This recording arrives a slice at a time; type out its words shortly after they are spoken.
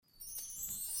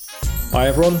Hi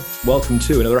everyone, welcome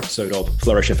to another episode of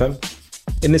Flourish FM.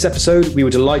 In this episode, we were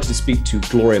delighted to speak to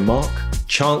Gloria Mark,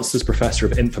 Chancellor's Professor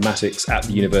of Informatics at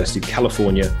the University of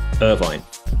California, Irvine.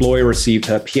 Gloria received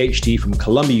her PhD from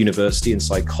Columbia University in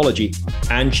psychology,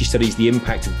 and she studies the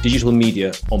impact of digital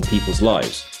media on people's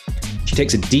lives. She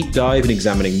takes a deep dive in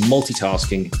examining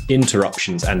multitasking,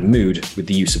 interruptions, and mood with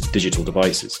the use of digital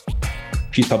devices.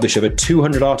 She's published over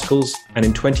 200 articles and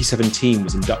in 2017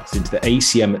 was inducted into the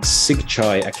ACM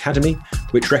Sigchai Academy,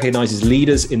 which recognizes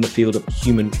leaders in the field of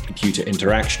human-computer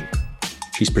interaction.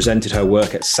 She's presented her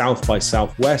work at South by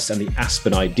Southwest and the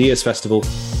Aspen Ideas Festival,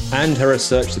 and her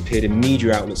research has appeared in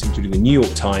media outlets including the New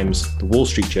York Times, the Wall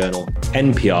Street Journal,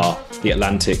 NPR, the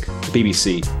Atlantic, the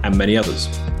BBC, and many others.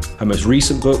 Her most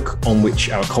recent book, on which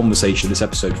our conversation in this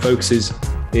episode focuses,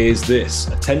 is this: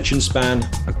 Attention Span,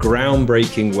 a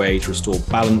groundbreaking way to restore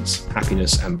balance,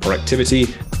 happiness, and productivity.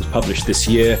 It was published this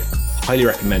year. Highly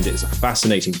recommend it. It's a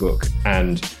fascinating book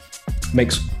and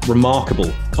makes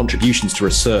remarkable contributions to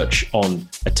research on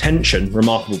attention.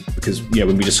 Remarkable because,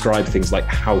 when we describe things like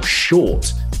how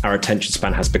short our attention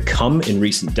span has become in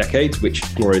recent decades, which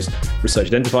Gloria's research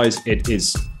identifies, it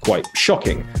is quite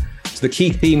shocking. So the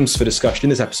key themes for discussion in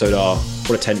this episode are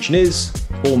what attention is,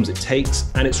 forms it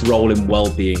takes, and its role in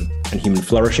well-being and human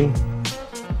flourishing,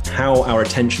 how our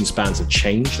attention spans have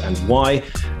changed and why,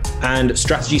 and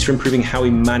strategies for improving how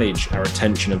we manage our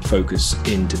attention and focus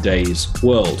in today's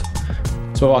world.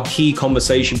 So our key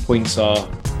conversation points are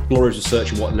Gloria's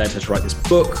research and what led her to write this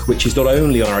book, which is not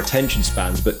only on our attention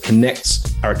spans, but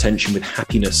connects our attention with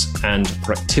happiness and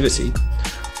productivity,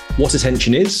 what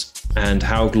attention is, and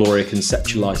how Gloria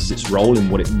conceptualizes its role in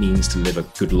what it means to live a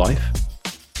good life.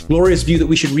 Gloria's view that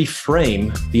we should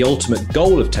reframe the ultimate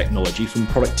goal of technology from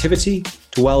productivity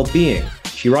to well-being.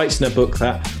 She writes in her book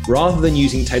that rather than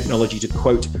using technology to,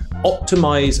 quote,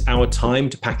 optimize our time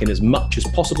to pack in as much as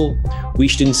possible, we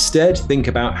should instead think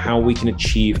about how we can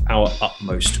achieve our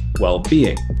utmost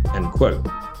well-being, end quote.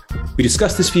 We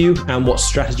discuss this view and what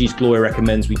strategies Gloria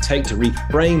recommends we take to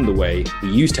reframe the way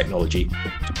we use technology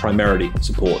to primarily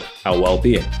support our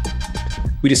well-being.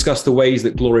 We discuss the ways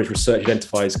that Gloria's research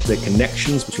identifies clear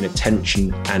connections between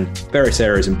attention and various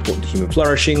areas important to human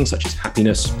flourishing, such as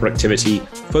happiness, productivity,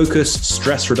 focus,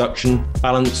 stress reduction,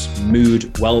 balance,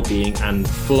 mood, well-being, and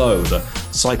flow, the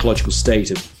psychological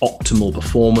state of optimal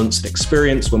performance and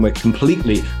experience when we're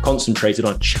completely concentrated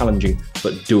on a challenging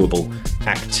but doable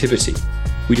activity.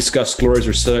 We discuss Gloria's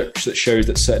research that shows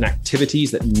that certain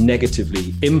activities that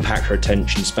negatively impact our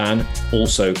attention span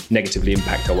also negatively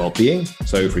impact our well-being.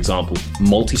 So, for example,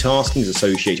 multitasking is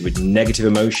associated with negative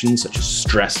emotions such as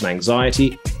stress and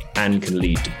anxiety and can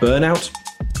lead to burnout.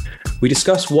 We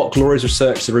discuss what Gloria's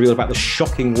research has revealed about the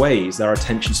shocking ways that our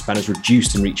attention span has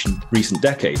reduced in recent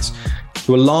decades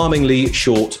to alarmingly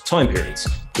short time periods.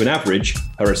 To an average,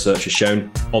 her research has shown,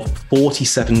 of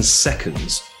 47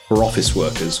 seconds for office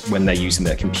workers when they're using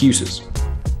their computers.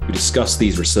 We discuss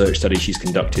these research studies she's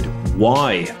conducted,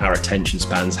 why our attention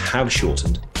spans have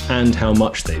shortened, and how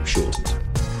much they've shortened.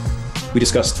 We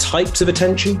discuss types of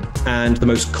attention and the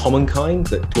most common kind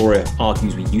that Gloria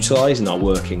argues we utilize in our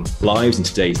working lives in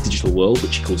today's digital world,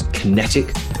 which she calls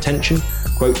kinetic attention.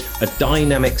 Quote, a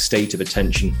dynamic state of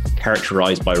attention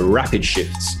characterized by rapid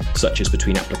shifts, such as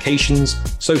between applications,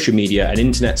 social media and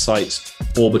internet sites,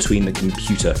 or between the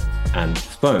computer and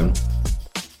phone.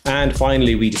 And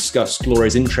finally, we discuss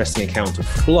Gloria's interesting account of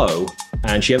flow,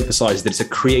 and she emphasizes that it's a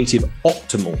creative,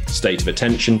 optimal state of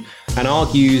attention and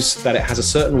argues that it has a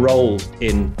certain role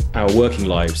in our working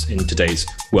lives in today's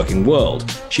working world.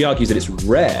 She argues that it's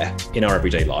rare in our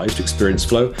everyday lives to experience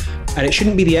flow, and it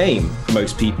shouldn't be the aim for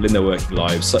most people in their working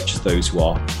lives, such as those who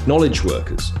are knowledge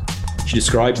workers. She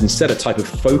describes instead a type of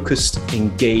focused,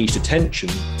 engaged attention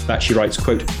that, she writes,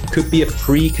 quote, could be a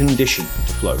precondition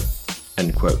to flow,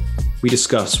 end quote. We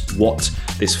discuss what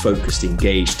this focused,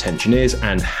 engaged attention is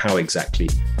and how exactly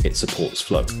it supports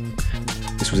flow.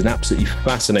 This was an absolutely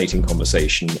fascinating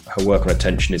conversation. Her work on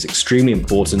attention is extremely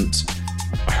important.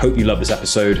 I hope you love this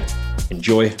episode.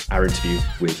 Enjoy our interview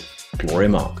with Gloria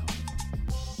Mark.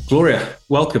 Gloria,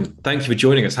 welcome. Thank you for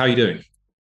joining us. How are you doing?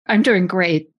 I'm doing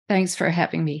great. Thanks for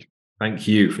having me. Thank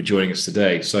you for joining us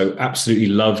today. So absolutely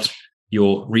loved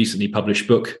your recently published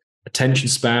book, Attention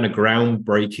Span, a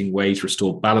groundbreaking way to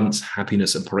restore balance,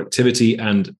 happiness, and productivity.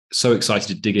 And so excited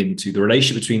to dig into the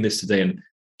relationship between this today and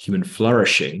human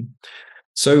flourishing.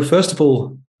 So first of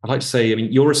all, I'd like to say,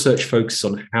 your research focuses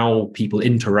on how people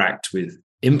interact with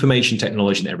information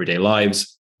technology in everyday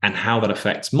lives and how that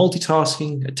affects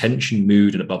multitasking, attention,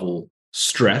 mood, and above all,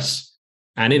 stress.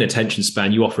 And in Attention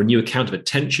Span, you offer a new account of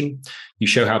attention. You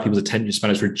show how people's attention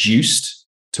span has reduced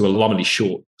to alarmingly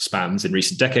short spans in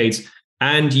recent decades,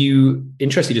 And you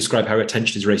interestingly describe how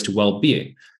attention is related to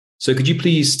well-being. So could you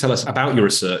please tell us about your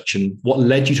research and what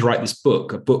led you to write this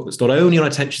book, a book that's not only on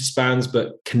attention spans,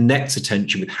 but connects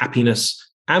attention with happiness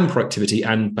and productivity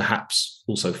and perhaps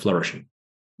also flourishing?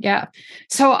 Yeah.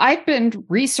 So I've been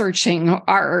researching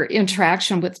our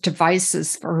interaction with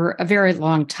devices for a very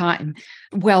long time,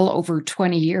 well over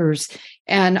 20 years.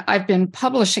 And I've been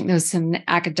publishing this in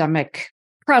academic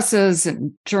presses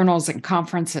and journals and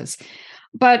conferences.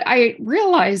 But I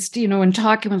realized, in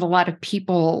talking with a lot of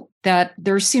people, that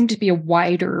there seemed to be a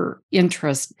wider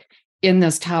interest in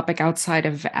this topic outside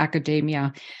of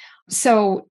academia.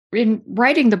 So in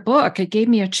writing the book, it gave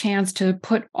me a chance to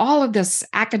put all of this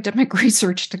academic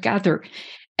research together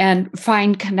and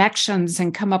find connections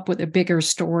and come up with a bigger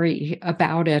story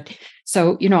about it.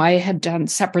 So, I had done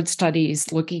separate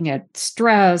studies looking at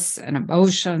stress and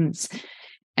emotions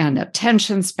and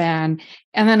attention span.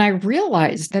 And then I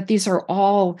realized that these are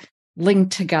all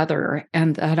linked together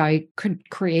and that I could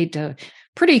create a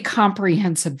pretty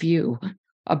comprehensive view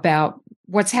about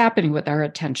what's happening with our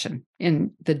attention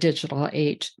in the digital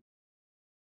age.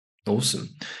 Awesome.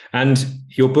 And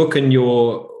your book and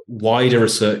your wider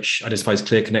research identifies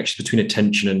clear connections between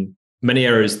attention and many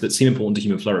areas that seem important to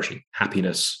human flourishing: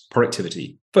 happiness,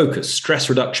 productivity, focus, stress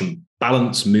reduction,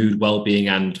 balance, mood, well-being,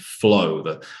 and flow,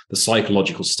 the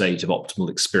psychological state of optimal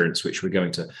experience, which we're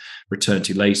going to return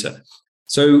to later.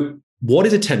 So what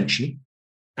is attention,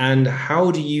 and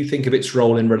how do you think of its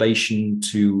role in relation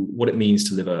to what it means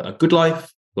to live a good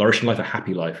life, flourishing life, a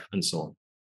happy life, and so on?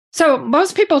 So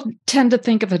most people tend to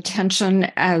think of attention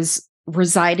as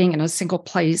residing in a single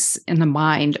place in the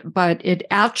mind, but it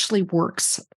actually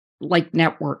works like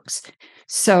networks.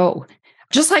 So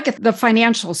just like the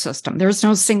financial system, there's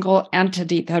no single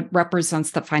entity that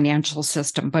represents the financial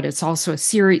system, but it's also a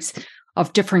series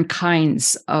of different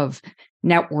kinds of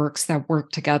networks that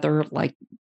work together, like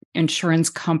insurance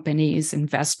companies,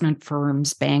 investment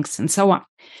firms, banks, and so on.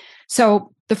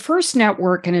 So the first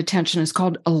network in attention is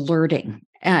called alerting.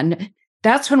 And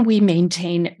that's when we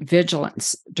maintain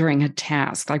vigilance during a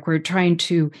task, like we're trying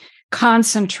to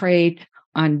concentrate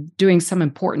on doing some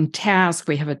important task.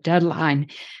 We have a deadline.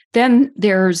 Then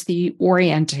there's the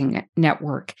orienting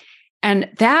network. And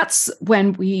that's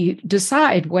when we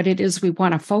decide what it is we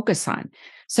want to focus on.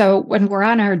 So when we're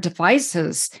on our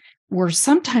devices, we're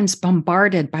sometimes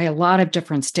bombarded by a lot of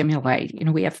different stimuli.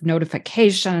 We have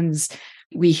notifications,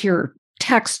 we hear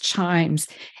text chimes.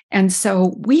 And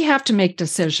so we have to make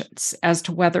decisions as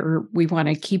to whether we want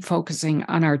to keep focusing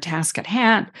on our task at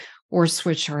hand or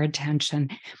switch our attention.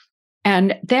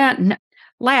 And then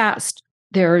last,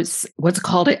 there's what's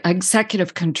called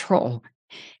executive control.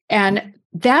 And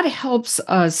that helps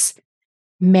us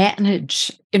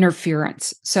manage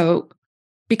interference. So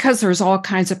because there's all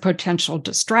kinds of potential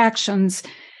distractions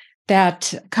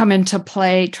that come into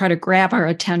play, try to grab our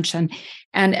attention,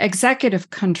 and executive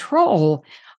control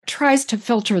tries to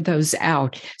filter those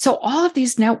out. So all of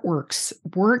these networks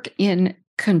work in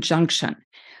conjunction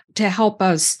to help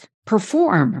us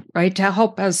perform, right? To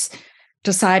help us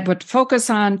decide what to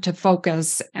focus on, to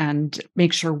focus and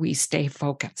make sure we stay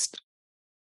focused.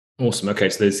 Awesome. Okay,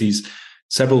 so there's these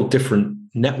several different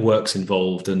networks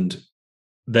involved, and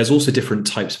there's also different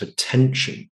types of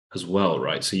attention as well,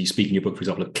 right? So you speak in your book, for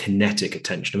example, of kinetic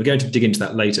attention. And we're going to dig into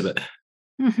that later, but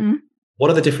what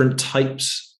are the different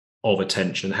types of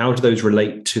attention? How do those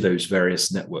relate to those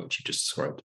various networks you just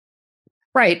described?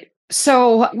 Right.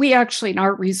 So we actually, in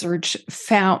our research,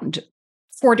 found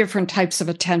 4 different types of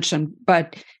attention.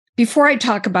 But before I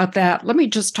talk about that, let me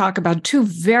just talk about 2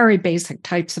 very basic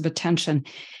types of attention.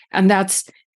 And that's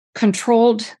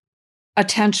controlled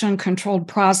attention, controlled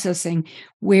processing,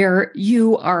 where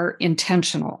you are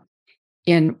intentional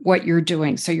in what you're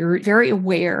doing. So you're very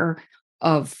aware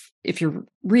of if you're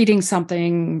reading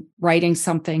something, writing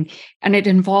something, and it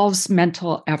involves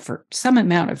mental effort, some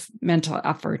amount of mental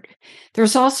effort.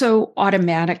 There's also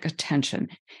automatic attention.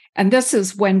 And this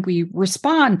is when we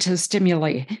respond to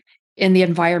stimuli in the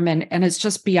environment, and it's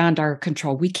just beyond our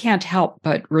control. We can't help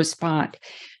but respond.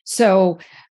 So,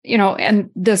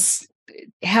 and this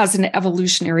has an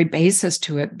evolutionary basis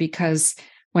to it, because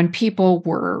when people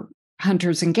were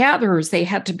hunters and gatherers, they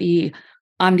had to be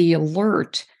on the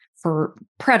alert for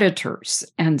predators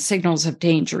and signals of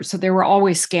danger. So they were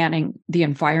always scanning the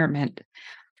environment.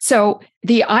 So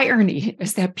the irony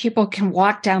is that people can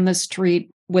walk down the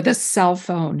street with a cell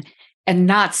phone and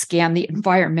not scan the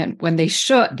environment when they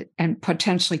should, and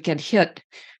potentially get hit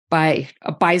by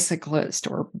a bicyclist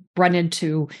or run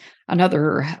into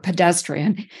another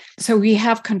pedestrian. So we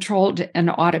have controlled and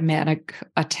automatic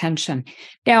attention.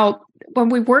 Now, when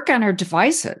we work on our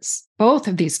devices, both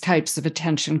of these types of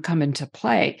attention come into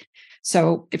play.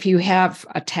 So if you have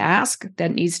a task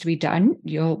that needs to be done,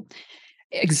 you'll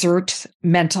exert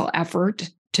mental effort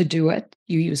to do it.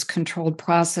 You use controlled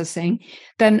processing.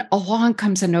 Then along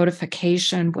comes a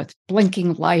notification with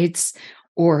blinking lights,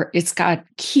 or it's got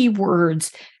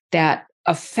keywords that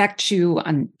affect you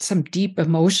on some deep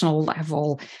emotional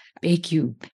level, make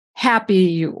you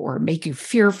happy or make you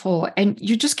fearful, and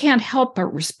you just can't help but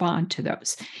respond to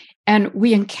those. And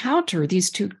we encounter these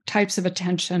two types of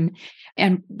attention,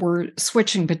 and we're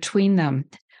switching between them,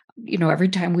 every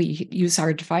time we use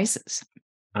our devices.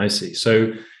 I see.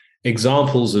 So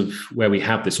examples of where we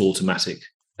have this automatic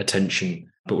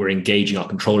attention, but we're engaging our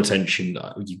controlled attention.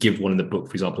 You give one in the book,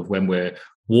 for example, of when we're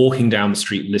walking down the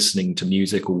street listening to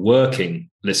music or working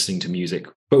listening to music,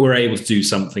 but we're able to do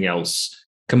something else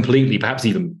completely, perhaps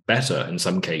even better in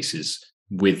some cases,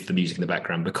 with the music in the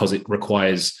background, because it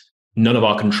requires none of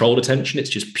our controlled attention. It's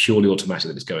just purely automatic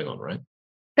that it's going on, right?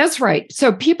 That's right.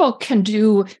 So people can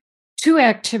do two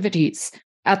activities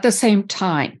at the same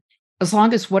time, as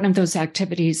long as one of those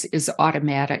activities is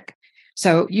automatic.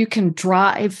 So you can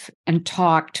drive and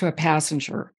talk to a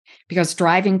passenger, because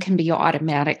driving can be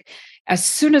automatic. As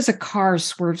soon as a car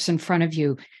swerves in front of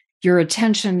you, your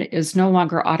attention is no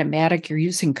longer automatic. You're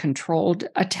using controlled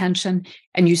attention,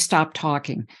 and you stop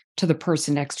talking to the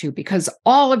person next to you because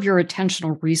all of your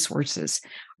attentional resources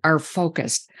are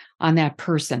focused on that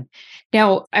person.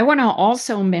 Now, I want to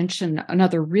also mention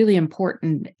another really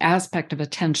important aspect of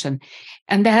attention,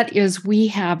 and that is we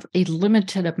have a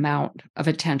limited amount of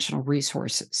attentional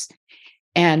resources.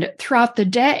 And throughout the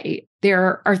day,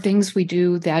 there are things we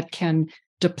do that can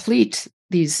deplete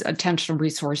these attentional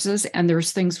resources, and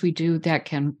there's things we do that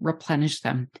can replenish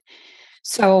them.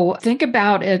 So think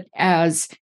about it as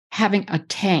having a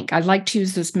tank. I like to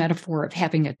use this metaphor of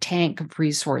having a tank of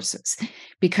resources,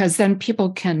 because then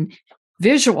people can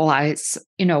visualize,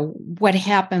 what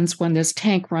happens when this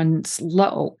tank runs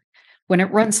low. When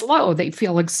it runs low, they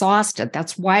feel exhausted.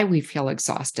 That's why we feel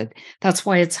exhausted. That's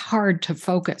why it's hard to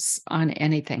focus on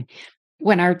anything.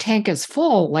 When our tank is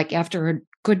full, like after a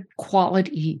good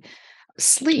quality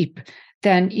sleep,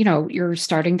 then, you're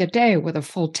starting the day with a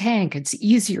full tank. It's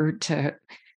easier to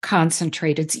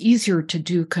concentrate. It's easier to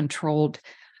do controlled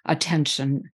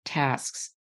attention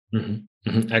tasks. Mm-hmm.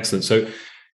 Mm-hmm. Excellent. So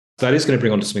that is going to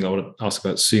bring on to something I want to ask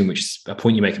about soon, which is a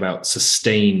point you make about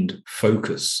sustained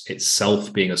focus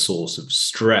itself being a source of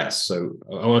stress. So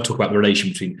I want to talk about the relation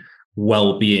between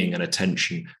well-being and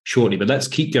attention shortly, but let's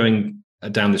keep going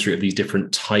down this route of these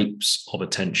different types of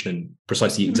attention and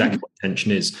precisely exactly what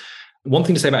attention is. One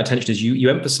thing to say about attention is you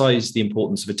emphasize the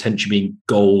importance of attention being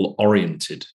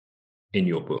goal-oriented in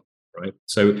your book, right?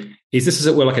 So is this, as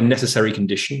it were, like a necessary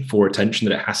condition for attention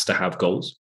that it has to have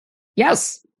goals?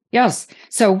 Yes.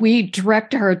 So we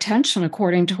direct our attention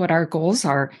according to what our goals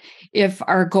are. If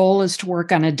our goal is to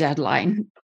work on a deadline,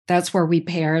 that's where we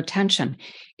pay our attention.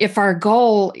 If our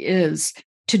goal is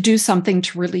to do something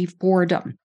to relieve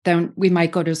boredom, then we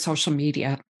might go to social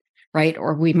media, right?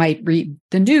 Or we might read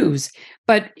the news.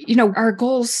 But, our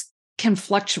goals can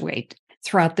fluctuate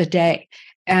throughout the day.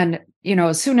 And,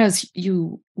 as soon as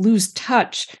you lose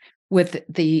touch with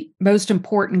the most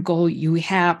important goal you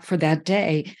have for that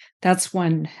day, that's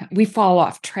when we fall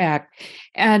off track.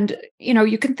 And,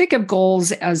 you can think of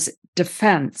goals as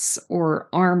defense or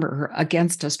armor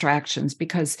against distractions,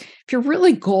 because if you're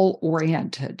really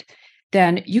goal-oriented,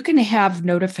 then you can have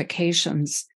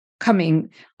notifications coming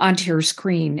onto your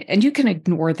screen and you can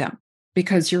ignore them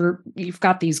because you've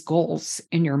got these goals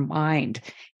in your mind,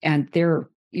 and they're,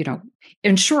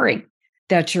 ensuring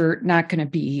that you're not going to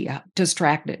be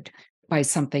distracted by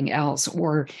something else.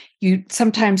 Or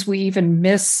sometimes we even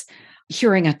miss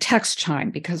hearing a text chime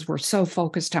because we're so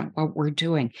focused on what we're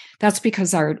doing. That's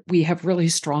because we have really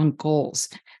strong goals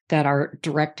that are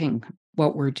directing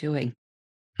what we're doing.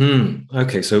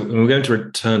 Okay, so we're going to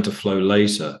return to flow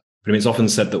later. But it's often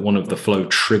said that one of the flow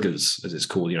triggers, as it's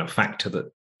called, a factor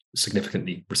that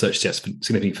research suggests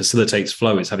significantly facilitates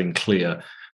flow, is having clear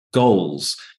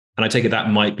goals. And I take it that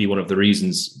might be one of the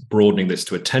reasons, broadening this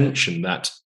to attention,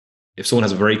 that if someone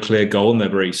has a very clear goal and they're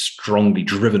very strongly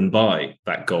driven by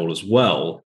that goal as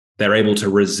well, they're able to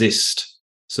resist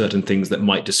certain things that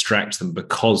might distract them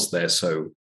because they're so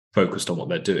focused on what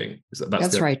they're doing.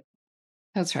 That's right.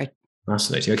 That's right.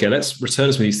 Fascinating. Okay, let's return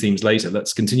to some of these themes later.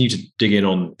 Let's continue to dig in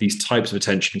on these types of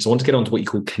attention. So I want to get on to what you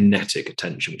call kinetic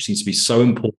attention, which seems to be so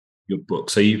important in your book.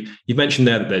 So you've mentioned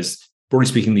there that there's broadly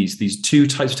speaking, these two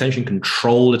types of attention: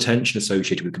 controlled attention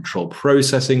associated with controlled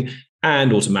processing,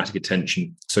 and automatic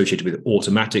attention associated with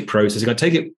automatic processing. I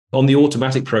take it on the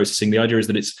automatic processing, the idea is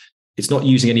that it's not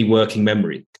using any working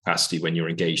memory capacity when you're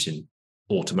engaged in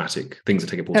automatic things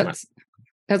that take up automatic.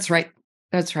 That's right.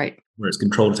 That's right. Whereas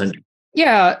controlled attention.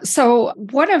 Yeah. So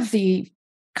one of the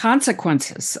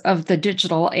consequences of the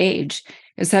digital age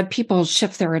is that people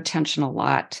shift their attention a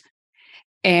lot.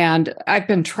 And I've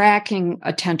been tracking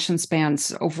attention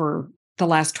spans over the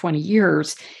last 20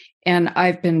 years, and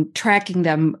I've been tracking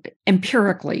them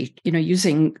empirically,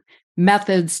 using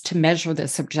methods to measure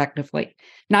this objectively,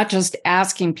 not just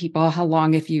asking people how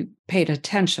long have you paid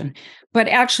attention, but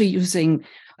actually using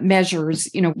measures.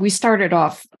 We started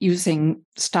off using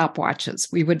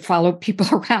stopwatches. We would follow people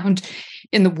around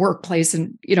in the workplace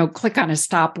and, click on a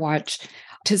stopwatch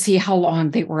to see how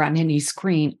long they were on any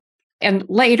screen. And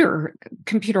later,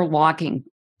 computer logging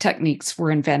techniques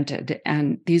were invented,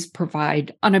 and these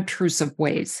provide unobtrusive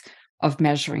ways of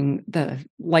measuring the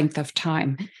length of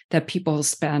time that people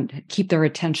keep their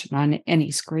attention on any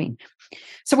screen.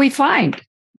 So we find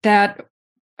that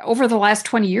over the last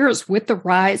 20 years, with the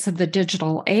rise of the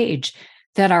digital age,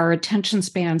 that our attention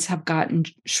spans have gotten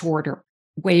shorter,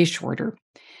 way shorter.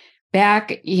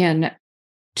 Back in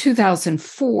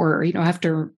 2004,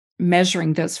 after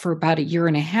measuring this for about a year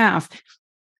and a half,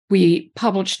 we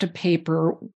published a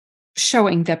paper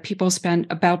showing that people spend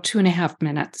about 2.5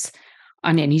 minutes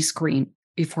on any screen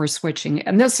before switching.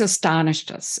 And this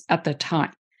astonished us at the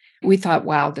time. We thought,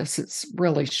 wow, this is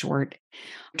really short.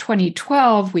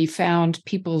 2012, we found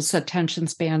people's attention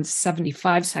spans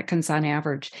 75 seconds on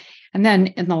average. And then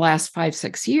in the last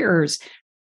 5-6 years,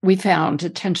 we found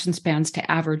attention spans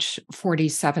to average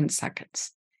 47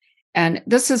 seconds. And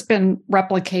this has been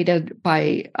replicated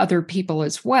by other people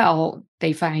as well.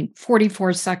 They find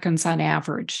 44 seconds on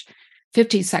average,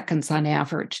 50 seconds on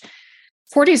average.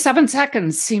 47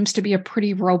 seconds seems to be a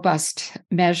pretty robust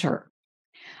measure.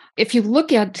 If you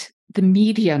look at the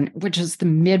median, which is the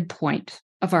midpoint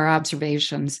of our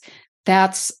observations,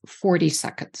 that's 40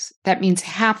 seconds. That means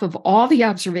half of all the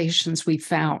observations we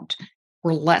found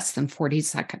were less than 40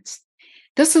 seconds.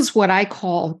 This is what I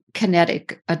call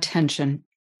kinetic attention,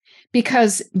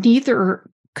 because neither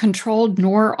controlled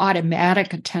nor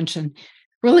automatic attention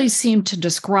really seem to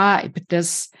describe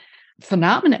this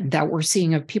phenomenon that we're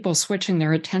seeing of people switching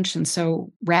their attention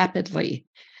so rapidly.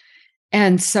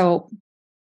 And so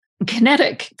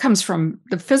kinetic comes from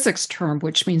the physics term,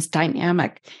 which means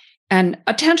dynamic. And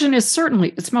attention is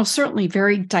it's most certainly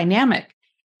very dynamic.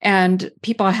 And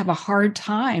people have a hard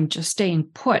time just staying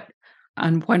put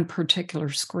on one particular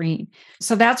screen.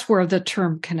 So that's where the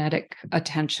term kinetic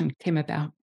attention came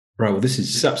about. Right. Well, this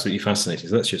is absolutely fascinating.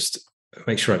 So let's just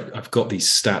make sure I've got these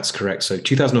stats correct. So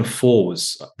 2004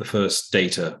 was the first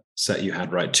data set you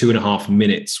had, right? 2.5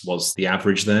 minutes was the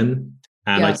average then.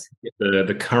 And yes.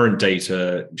 The current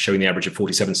data showing the average of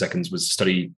 47 seconds was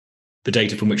the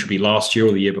data from which would be last year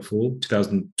or the year before,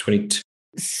 2022.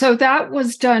 So that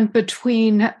was done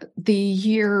between the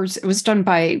years. It was done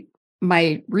by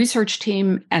my research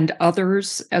team and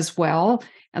others as well.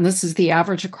 And this is the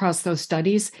average across those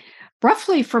studies,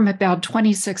 roughly from about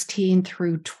 2016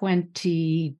 through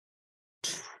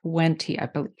 2020, I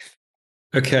believe.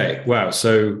 Okay. Wow.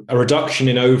 So a reduction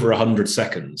in over 100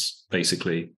 seconds,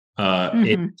 basically,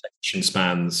 in attention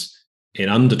spans in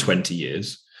under 20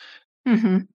 years.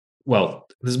 Mm-hmm. Well,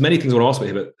 there's many things I want to ask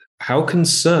about here, but how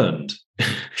concerned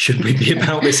should we be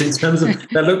about this in terms of,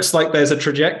 there looks like there's a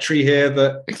trajectory here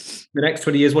that the next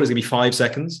 20 years, what is it going to be 5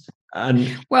 seconds?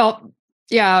 Well,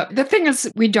 yeah, the thing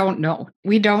is, we don't know.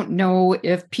 We don't know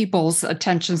if people's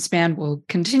attention span will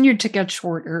continue to get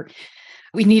shorter.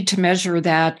 We need to measure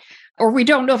that, or we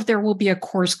don't know if there will be a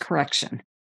course correction,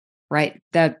 right?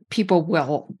 That people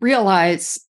will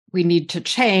realize we need to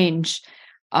change.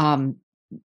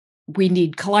 We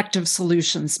need collective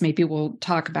solutions. Maybe we'll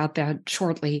talk about that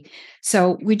shortly.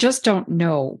 So we just don't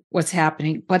know what's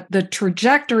happening, but the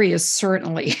trajectory is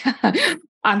certainly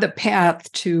on the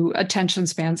path to attention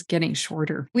spans getting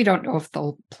shorter. We don't know if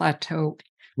they'll plateau.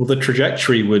 Well, the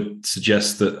trajectory would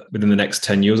suggest that within the next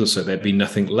 10 years or so, there'd be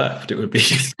nothing left. It would be,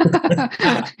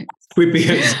 would be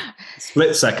a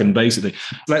split second, basically.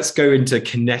 Let's go into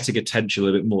kinetic attention a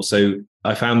little bit more. So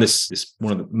I found this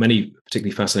one of the many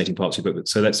particularly fascinating parts of your book.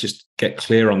 So let's just get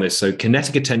clear on this. So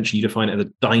kinetic attention, you define it as a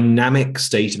dynamic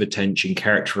state of attention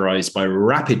characterized by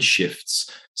rapid shifts,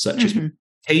 such as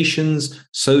notifications,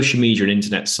 social media and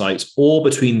internet sites, or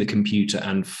between the computer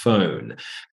and phone.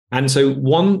 And so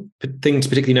one thing to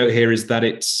particularly note here is that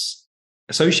it's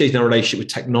associated in our relationship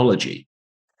with technology.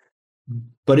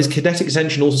 But is kinetic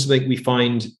attention also something we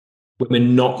find when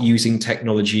we're not using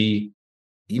technology,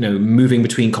 moving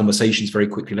between conversations very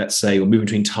quickly, let's say, or moving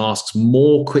between tasks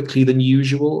more quickly than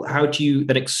usual? How do you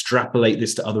then extrapolate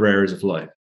this to other areas of life?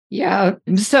 Yeah.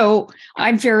 So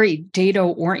I'm very data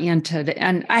oriented,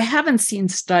 and I haven't seen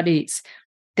studies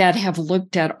that have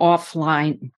looked at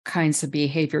offline kinds of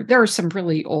behavior. There are some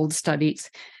really old studies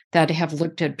that have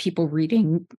looked at people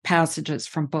reading passages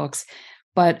from books,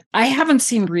 but I haven't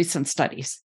seen recent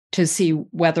studies to see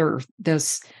whether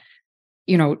this,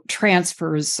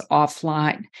 transfers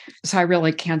offline. So I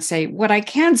really can't say. What I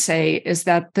can say is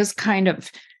that this kind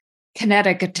of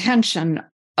kinetic attention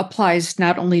applies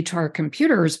not only to our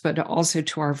computers, but also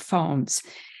to our phones,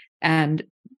 and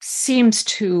seems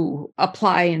to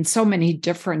apply in so many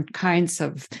different kinds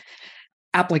of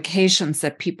applications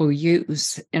that people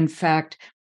use. In fact,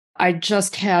 I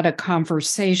just had a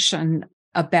conversation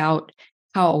about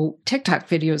how TikTok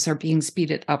videos are being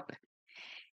speeded up.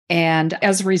 And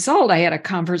as a result, I had a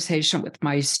conversation with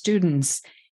my students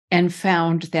and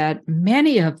found that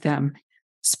many of them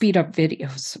speed up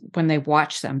videos when they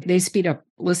watch them. They speed up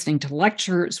listening to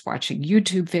lectures, watching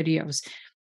YouTube videos.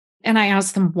 And I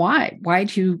asked them, why? Why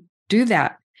do you do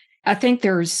that? I think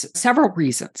there's several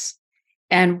reasons.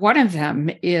 And one of them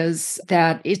is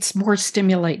that it's more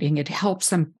stimulating. It helps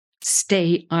them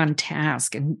stay on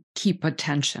task and keep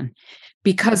attention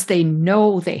because they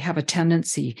know they have a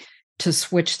tendency to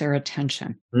switch their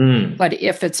attention. But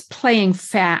if it's playing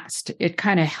fast, it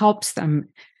kind of helps them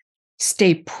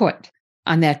stay put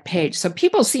on that page. So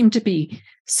people seem to be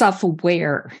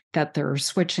self-aware that they're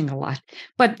switching a lot.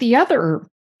 But the other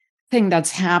thing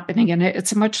that's happening, and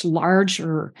it's a much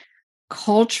larger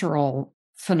cultural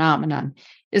phenomenon,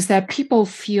 is that people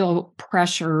feel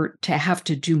pressure to have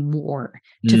to do more,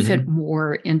 to fit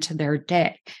more into their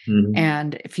day.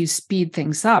 And if you speed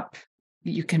things up,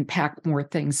 you can pack more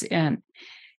things in.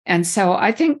 And so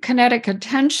I think kinetic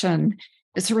attention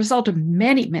is a result of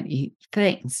many, many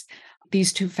things,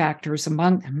 these two factors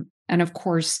among them. And of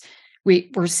course,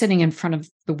 we're sitting in front of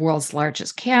the world's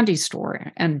largest candy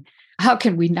store. And how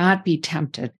can we not be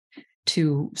tempted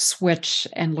to switch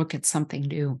and look at something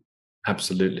new?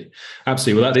 Absolutely.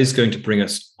 Absolutely. Well, that is going to bring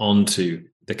us on to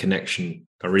the connection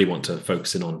I really want to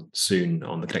focus in on soon,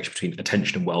 on the connection between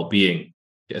attention and well-being,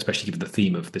 especially given the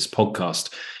theme of this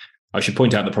podcast. I should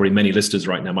point out that probably many listeners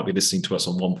right now might be listening to us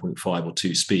on 1.5 or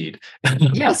 2 speed.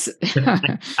 Yes.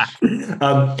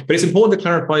 But it's important to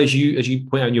clarify, as you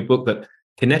point out in your book, that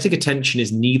kinetic attention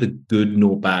is neither good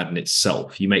nor bad in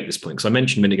itself. You make this point, because I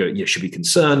mentioned a minute ago, should be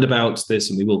concerned about this,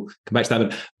 and we will come back to that.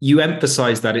 But you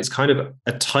emphasize that it's kind of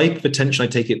a type of attention, I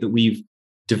take it, that we've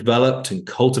developed and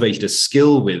cultivated a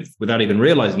skill with without even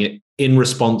realizing it in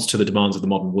response to the demands of the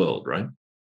modern world, right?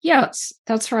 Yes,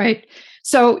 that's right.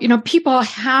 So, people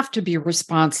have to be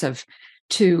responsive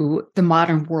to the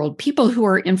modern world. People who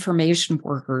are information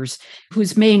workers,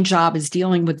 whose main job is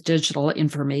dealing with digital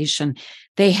information,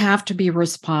 they have to be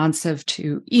responsive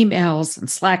to emails and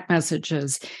Slack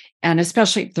messages. And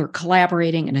especially if they're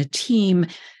collaborating in a team,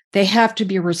 they have to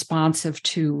be responsive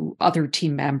to other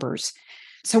team members.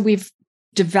 So we've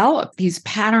developed these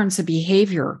patterns of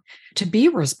behavior to be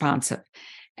responsive.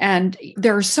 And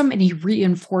there are so many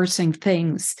reinforcing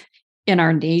things in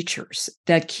our natures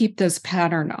that keep this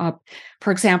pattern up.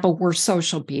 For example, we're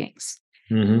social beings,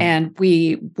 and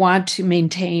we want to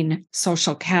maintain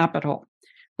social capital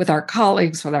with our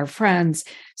colleagues, with our friends.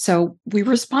 So we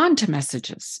respond to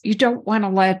messages. You don't want to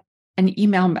let an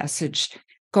email message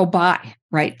go by,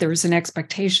 right? There's an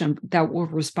expectation that we'll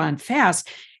respond fast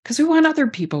because we want other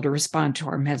people to respond to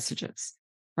our messages,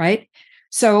 right?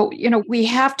 So, we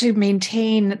have to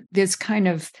maintain this kind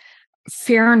of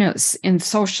fairness in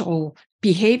social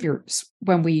behaviors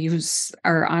when we use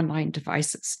our online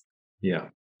devices. Yeah,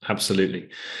 absolutely.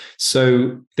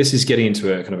 So this is getting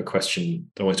into a kind of a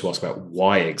question that I wanted to ask about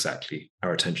why exactly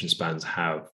our attention spans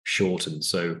have shortened.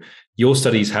 So your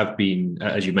studies have been,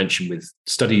 as you mentioned, with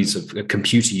studies of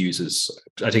computer users.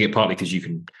 I take it partly because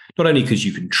not only because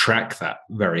you can track that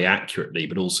very accurately,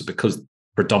 but also because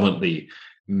predominantly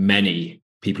many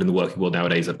people in the working world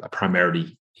nowadays are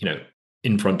primarily,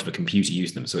 in front of a computer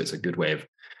using them. So it's a good way of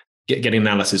getting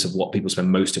analysis of what people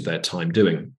spend most of their time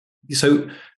doing. So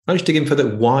I just dig in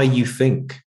further why you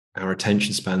think our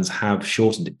attention spans have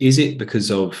shortened. Is it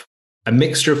because of a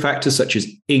mixture of factors such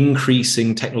as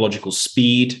increasing technological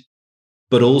speed,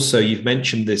 but also you've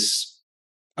mentioned this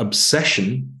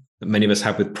obsession that many of us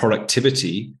have with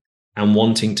productivity and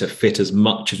wanting to fit as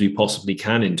much as we possibly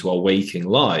can into our waking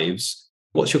lives?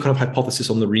 What's your kind of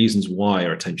hypothesis on the reasons why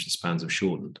our attention spans have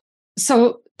shortened?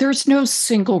 So there's no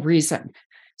single reason.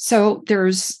 So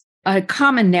there's a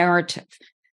common narrative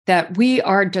that we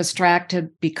are distracted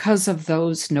because of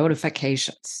those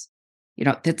notifications.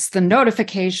 It's the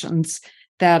notifications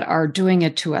that are doing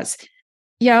it to us.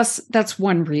 Yes, that's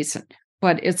one reason,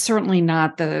 but it's certainly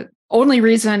not the only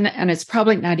reason, and it's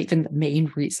probably not even the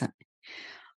main reason.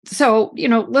 So,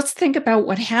 let's think about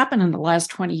what happened in the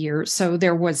last 20 years. So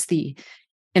there was the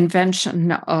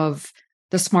invention of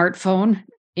the smartphone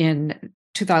in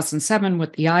 2007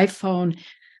 with the iPhone.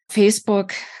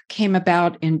 Facebook came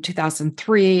about in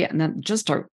 2003, and then just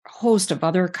a host of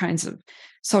other kinds of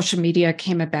social media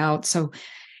came about. So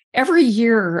every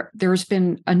year, there's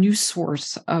been a new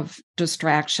source of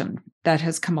distraction that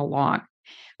has come along.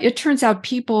 It turns out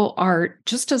people are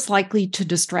just as likely to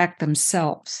distract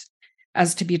themselves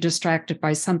as to be distracted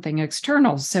by something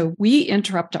external. So we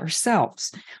interrupt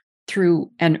ourselves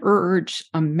through an urge,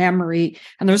 a memory,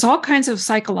 and there's all kinds of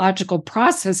psychological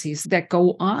processes that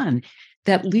go on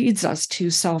that leads us to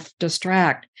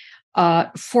self-distract.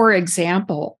 For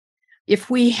example, if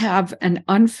we have an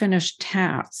unfinished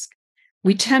task,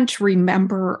 we tend to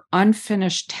remember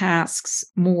unfinished tasks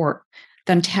more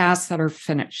than tasks that are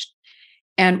finished.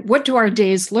 And what do our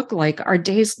days look like? Our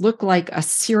days look like a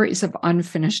series of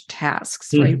unfinished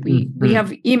tasks, right? We have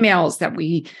emails that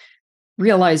we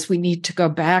realize we need to go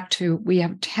back to. We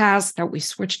have tasks that we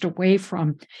switched away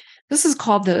from. This is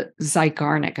called the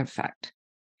Zeigarnik effect.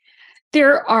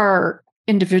 There are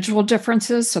individual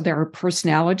differences, so there are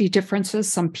personality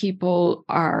differences. Some people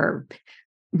are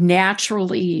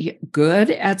naturally good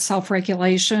at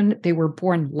self-regulation. They were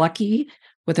born lucky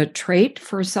with a trait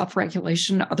for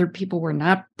self-regulation. Other people were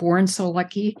not born so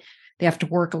lucky. They have to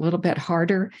work a little bit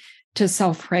harder to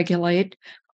self-regulate.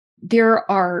 There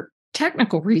are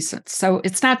technical reasons. So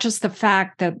it's not just the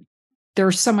fact that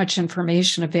there's so much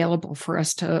information available for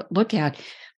us to look at,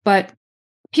 but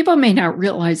people may not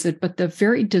realize it, but the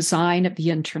very design of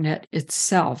the internet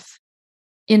itself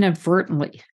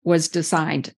inadvertently was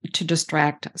designed to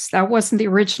distract us. That wasn't the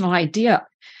original idea.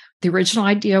 The original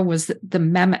idea was the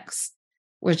memics,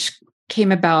 which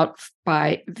came about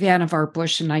by Vannevar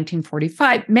Bush in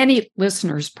 1945. Many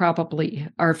listeners probably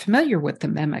are familiar with the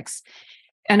memics.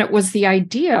 And it was the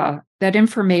idea that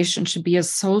information should be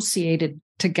associated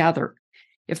together.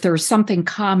 If there's something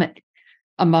common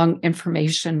among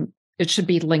information, it should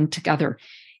be linked together.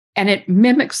 And it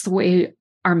mimics the way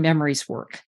our memories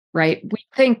work, right? We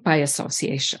think by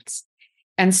associations.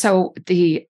 And so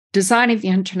the design of the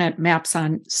internet maps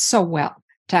on so well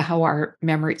to how our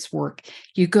memories work.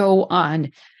 You go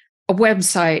on a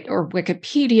website or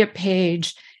Wikipedia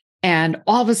page, and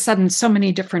all of a sudden, so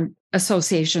many different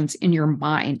associations in your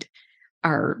mind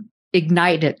are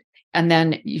ignited. And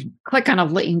then you click on a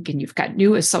link and you've got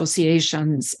new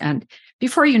associations. And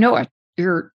before you know it,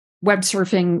 you're web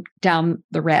surfing down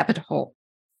the rabbit hole.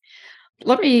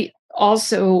 Let me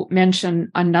also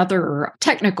mention another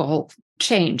technical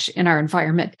change in our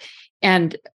environment.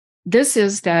 And this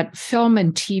is that film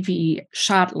and TV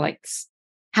shot lengths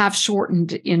have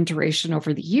shortened in duration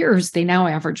over the years. They now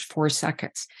average 4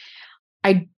 seconds.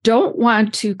 I don't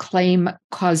want to claim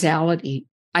causality.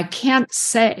 I can't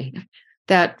say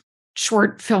that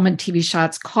short film and TV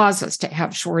shots cause us to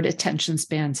have short attention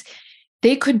spans.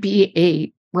 They could be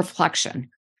a reflection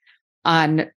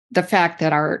on the fact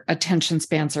that our attention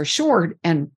spans are short,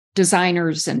 and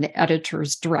designers and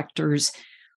editors, directors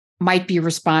might be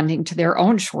responding to their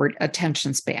own short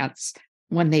attention spans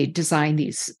when they design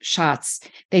these shots.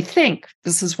 They think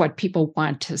this is what people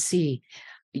want to see.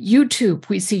 YouTube,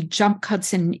 we see jump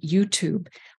cuts in YouTube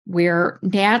where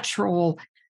natural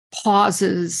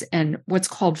pauses and what's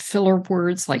called filler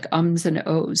words like ums and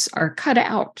ohs are cut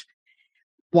out.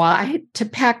 Why? To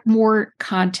pack more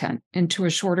content into a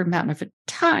shorter amount of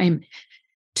time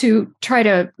to try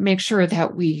to make sure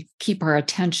that we keep our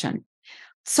attention.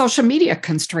 Social media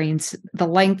constrains the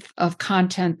length of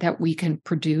content that we can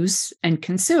produce and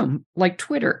consume, like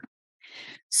Twitter.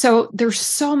 So there's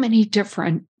so many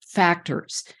different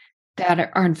factors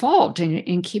that are involved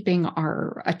in keeping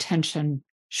our attention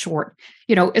short.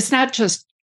 It's not just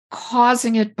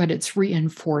causing it, but it's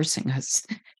reinforcing us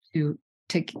to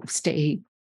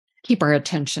keep our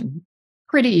attention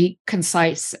pretty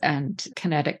concise and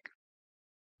kinetic.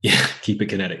 Yeah, keep it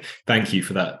kinetic. Thank you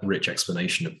for that rich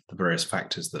explanation of the various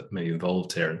factors that may be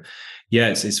involved here. And yeah,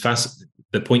 it's fascinating.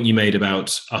 The point you made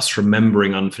about us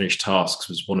remembering unfinished tasks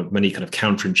was one of many kind of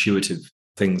counterintuitive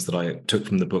things that I took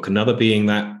from the book. Another being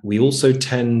that we also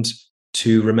tend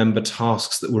to remember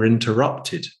tasks that were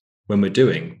interrupted when we're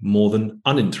doing more than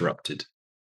uninterrupted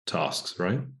tasks,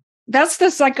 right? That's the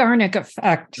Zeigarnik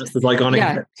effect. That's the Zeigarnik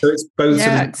effect. So it's both.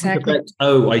 Yeah, exactly. Effect.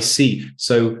 Oh, I see.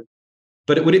 So,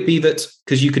 but would it be that,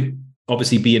 because you could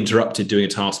obviously be interrupted doing a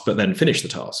task, but then finish the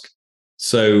task.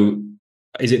 So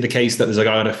is it the case that the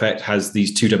Zeigarnik effect has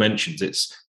these two dimensions?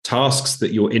 It's tasks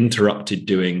that you're interrupted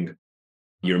doing,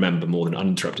 you remember more than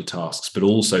uninterrupted tasks, but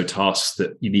also tasks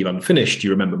that you leave unfinished,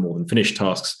 you remember more than finished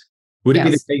tasks. Would it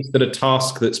be the case that a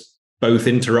task that's both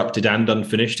interrupted and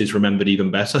unfinished is remembered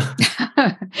even better?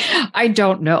 I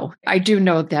don't know. I do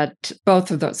know that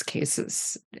both of those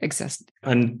cases exist.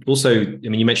 And also, I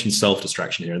mean, you mentioned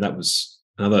self-distraction here, and that was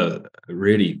another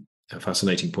really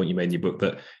fascinating point you made in your book,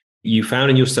 that you found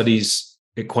in your studies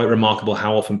it quite remarkable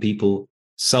how often people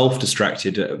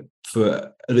self-distracted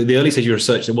for the early stage of your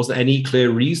research. There wasn't any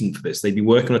clear reason for this. They'd be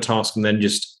working on a task and then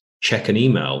just check an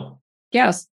email.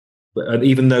 Yes. But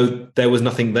even though there was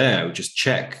nothing there, just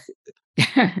check.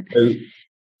 So,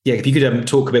 yeah, if you could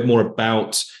talk a bit more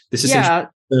about this essentially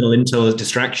internal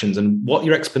distractions and what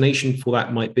your explanation for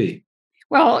that might be.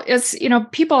 Well, it's,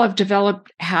 people have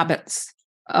developed habits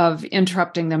of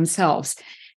interrupting themselves.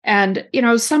 And,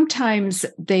 sometimes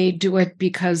they do it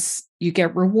because you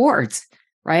get rewards,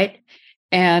 right?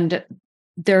 And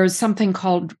there's something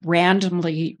called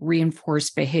randomly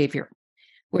reinforced behavior,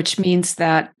 which means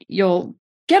that you'll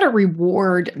get a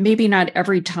reward, maybe not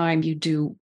every time you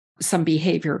do some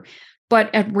behavior,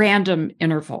 but at random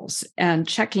intervals. And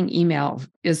checking email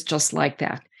is just like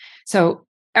that. So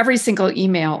every single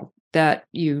email that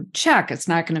you check, it's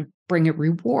not going to bring a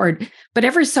reward, but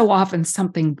every so often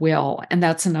something will, and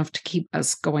that's enough to keep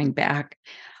us going back.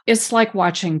 It's like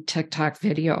watching TikTok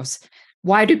videos.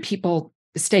 Why do people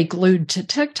stay glued to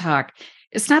TikTok?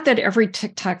 It's not that every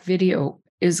TikTok video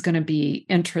is going to be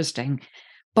interesting,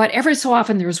 but every so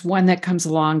often there's one that comes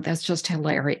along that's just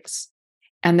hilarious.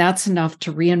 And that's enough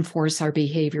to reinforce our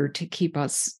behavior to keep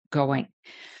us going.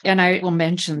 And I will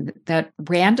mention that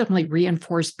randomly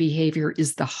reinforced behavior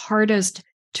is the hardest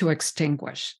to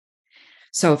extinguish.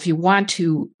 So if you want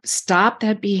to stop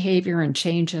that behavior and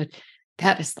change it,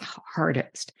 that is the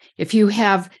hardest. If you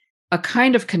have a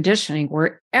kind of conditioning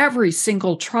where every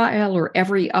single trial or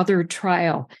every other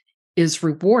trial is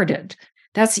rewarded,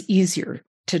 that's easier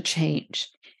to change.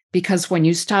 Because when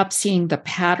you stop seeing the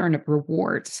pattern of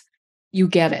rewards, you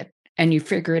get it and you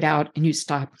figure it out and you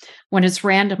stop. When it's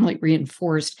randomly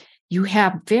reinforced, you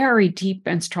have very deep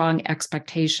and strong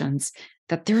expectations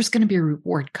that there's going to be a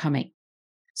reward coming.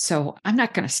 So I'm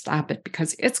not going to stop it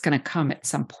because it's going to come at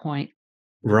some point.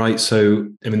 Right. So,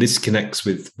 I mean, this connects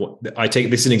with what I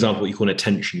take. This is an example of what you call an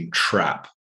attention trap.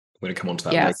 I'm going to come on to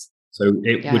that later. So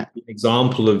it would be an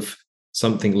example of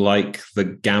something like the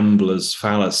gambler's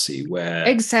fallacy, where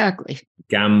exactly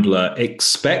gambler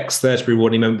expects there to be a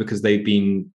rewarding moment because they've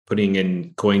been putting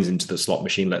in coins into the slot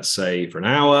machine, let's say, for an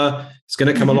hour. It's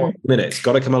going to come along in a minute. It's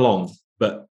got to come along.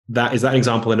 But that is that an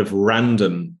example then of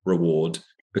random reward,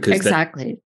 because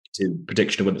exactly to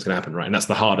prediction of when it's going to happen, right? And that's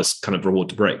the hardest kind of reward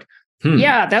to break.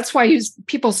 Yeah, that's why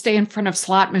people stay in front of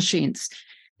slot machines,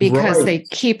 because they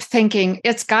keep thinking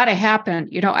it's got to happen.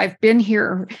 I've been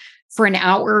here for an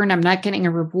hour and I'm not getting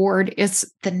a reward. It's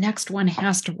the next one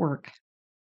has to work.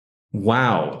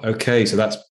 Wow. Okay. So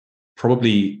that's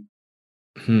probably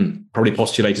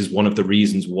postulated as one of the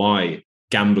reasons why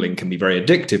gambling can be very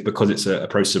addictive, because it's a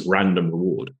process of random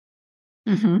reward.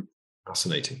 Mm-hmm.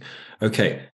 Fascinating.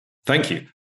 Okay. Thank you.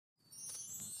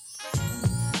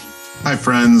 Hi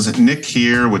friends, Nick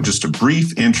here with just a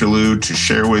brief interlude to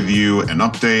share with you an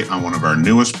update on one of our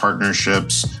newest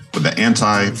partnerships with the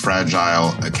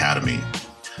Anti-Fragile Academy.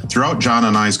 Throughout John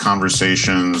and I's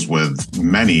conversations with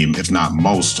many, if not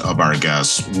most, of our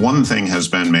guests, one thing has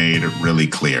been made really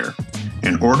clear.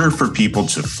 In order for people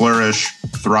to flourish,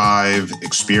 thrive,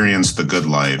 experience the good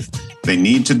life, they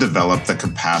need to develop the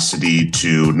capacity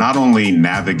to not only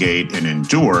navigate and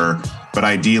endure, but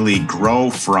ideally grow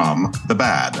from the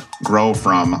bad, grow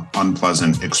from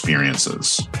unpleasant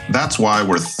experiences. That's why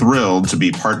we're thrilled to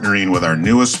be partnering with our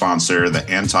newest sponsor, the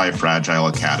Anti-Fragile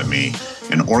Academy,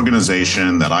 an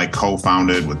organization that I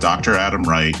co-founded with Dr. Adam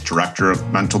Wright, Director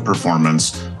of Mental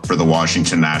Performance for the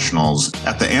Washington Nationals.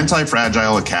 At the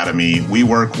Anti-Fragile Academy, we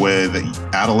work with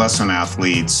adolescent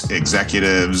athletes,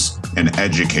 executives, and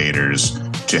educators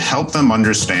to help them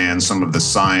understand some of the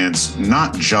science,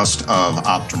 not just of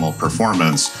optimal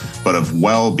performance, but of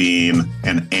well-being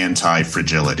and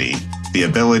anti-fragility. The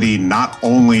ability not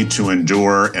only to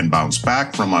endure and bounce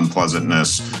back from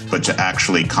unpleasantness, but to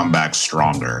actually come back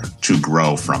stronger, to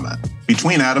grow from it.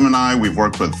 Between Adam and I, we've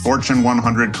worked with Fortune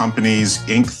 100 companies,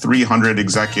 Inc. 300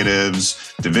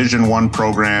 executives, Division I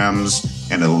programs,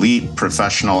 and elite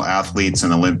professional athletes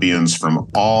and Olympians from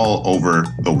all over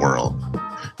the world.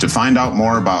 To find out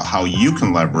more about how you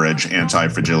can leverage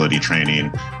anti-fragility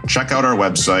training, check out our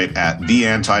website at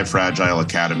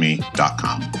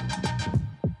theantifragileacademy.com.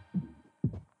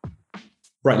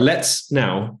 Right, let's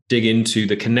now dig into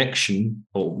the connection,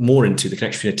 or more into the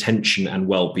connection between attention and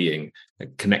well-being,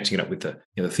 connecting it up with the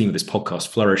theme of this podcast,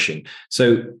 flourishing.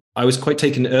 So I was quite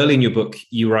taken early in your book,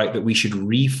 you write that we should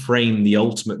reframe the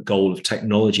ultimate goal of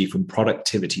technology from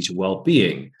productivity to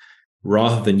well-being,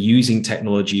 rather than using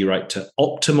technology, right, to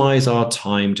optimize our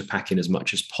time to pack in as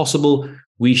much as possible.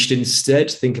 We should instead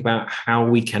think about how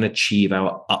we can achieve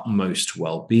our utmost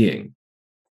well-being.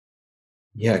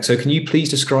 Yeah. So can you please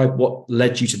describe what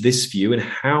led you to this view and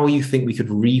how you think we could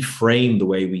reframe the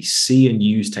way we see and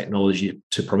use technology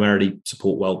to primarily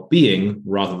support well-being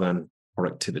rather than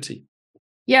productivity?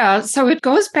 Yeah. So it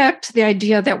goes back to the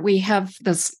idea that we have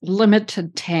this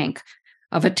limited tank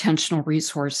of attentional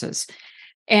resources.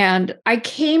 And I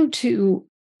came to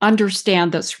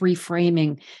understand this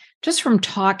reframing just from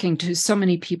talking to so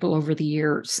many people over the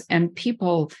years, and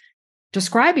people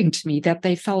describing to me that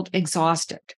they felt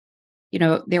exhausted.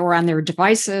 They were on their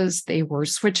devices, they were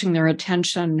switching their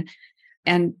attention,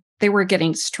 and they were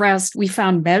getting stressed. We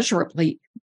found measurably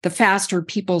the faster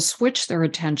people switch their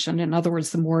attention, in other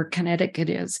words, the more kinetic it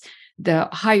is, the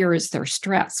higher is their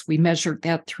stress. We measured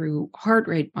that through heart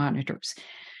rate monitors.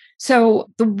 So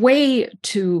the way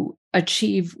to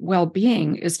achieve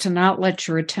well-being is to not let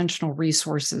your attentional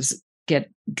resources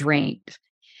get drained.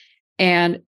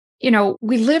 And,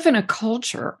 we live in a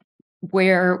culture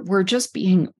where we're just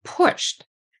being pushed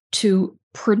to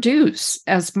produce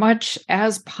as much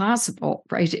as possible,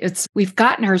 right? We've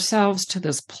gotten ourselves to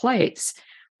this place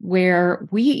where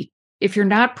if you're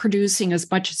not producing as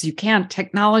much as you can,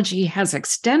 technology has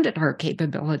extended our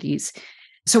capabilities.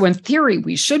 So in theory,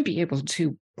 we should be able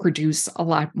to produce a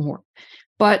lot more.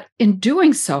 But in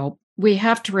doing so, we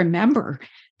have to remember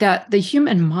that the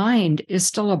human mind is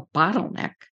still a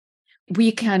bottleneck.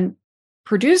 We can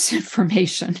produce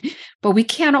information, but we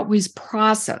can't always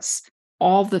process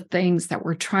all the things that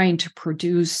we're trying to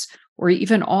produce, or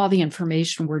even all the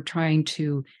information we're trying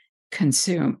to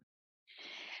consume.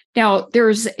 Now,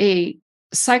 there's a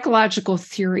psychological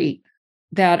theory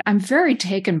that I'm very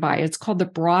taken by. It's called the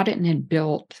broaden and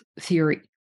build theory.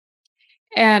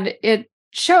 And it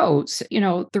shows,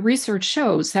 the research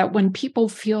shows that when people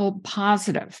feel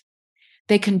positive,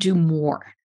 they can do more.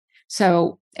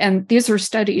 So, and these are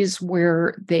studies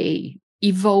where they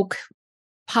evoke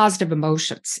positive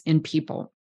emotions in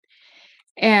people.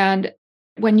 And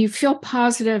when you feel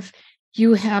positive,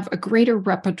 you have a greater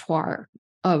repertoire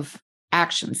of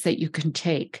actions that you can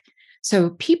take.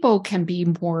 So people can be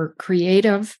more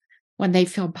creative when they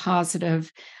feel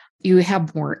positive. You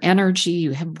have more energy,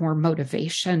 you have more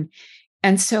motivation.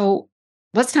 And so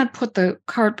let's not put the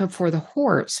cart before the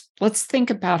horse. Let's think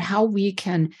about how we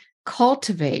can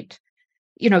cultivate,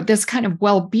 this kind of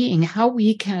well-being, how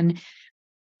we can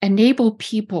enable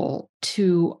people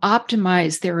to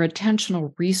optimize their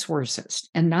attentional resources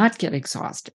and not get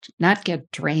exhausted, not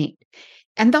get drained,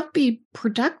 and they'll be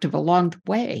productive along the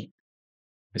way.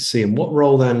 I see. And what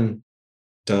role then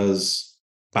does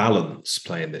balance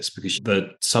play in this? Because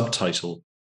the subtitle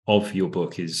of your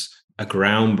book is A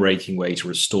Groundbreaking Way to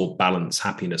Restore Balance,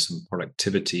 Happiness, and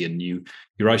Productivity. And you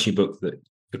write in your book that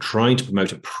you're trying to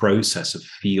promote a process of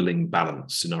feeling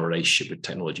balanced in our relationship with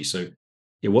technology. So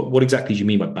what exactly do you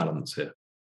mean by balance here?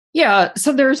 Yeah,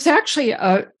 so there's actually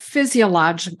a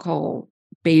physiological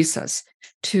basis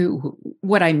to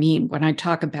what I mean when I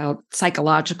talk about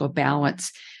psychological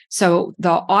balance. So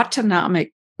the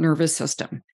autonomic nervous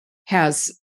system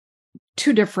has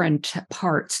two different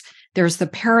parts. There's the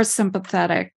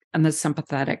parasympathetic and the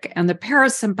sympathetic. And the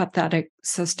parasympathetic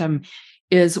system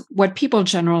is what people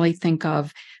generally think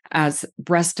of as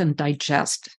rest and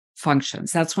digest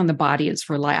functions. That's when the body is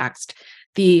relaxed.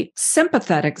 The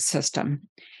sympathetic system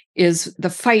is the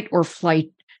fight or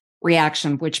flight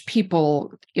reaction, which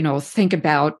people, think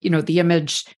about, the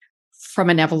image from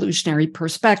an evolutionary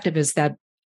perspective is that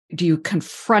do you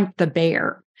confront the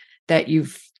bear that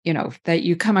that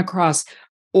you come across,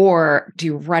 or do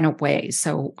you run away?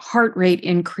 So heart rate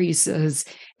increases,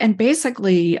 and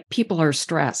basically people are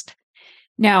stressed.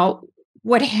 Now,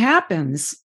 what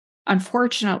happens,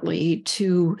 unfortunately,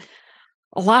 to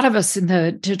a lot of us in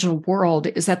the digital world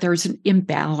is that there's an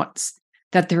imbalance,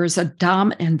 that there's a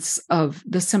dominance of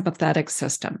the sympathetic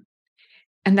system.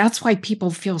 And that's why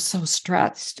people feel so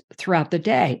stressed throughout the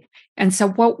day. And so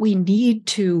what we need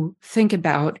to think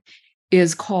about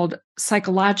is called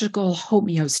psychological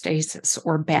homeostasis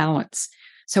or balance.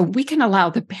 So we can allow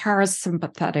the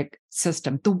parasympathetic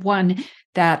system, the one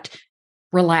that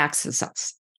relaxes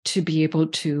us, to be able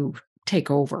to take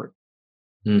over.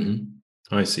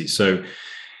 Mm-hmm. I see. So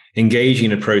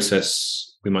engaging in a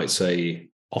process, we might say,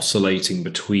 oscillating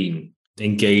between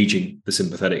engaging the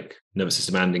sympathetic nervous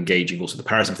system and engaging also the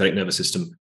parasympathetic nervous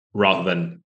system, rather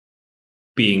than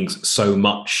being so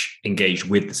much engaged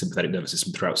with the sympathetic nervous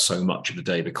system throughout so much of the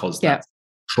day, because that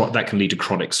can lead to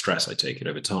chronic stress, I take it,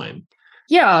 over time.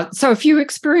 Yeah. So if you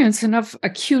experience enough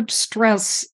acute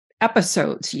stress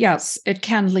episodes, yes, it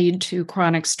can lead to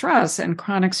chronic stress, and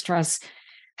chronic stress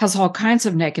has all kinds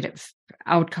of negative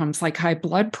outcomes like high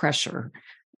blood pressure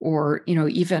or,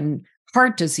 even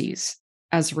heart disease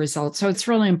as a result. So it's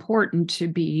really important to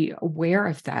be aware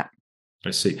of that.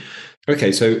 I see.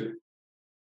 Okay. So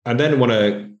I then want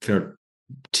to kind of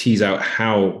tease out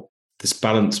how this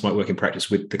balance might work in practice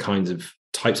with the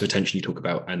types of attention you talk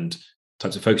about and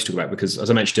types of focus you talk about, because as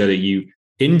I mentioned earlier, you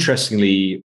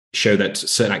interestingly show that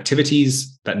certain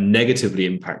activities that negatively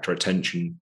impact our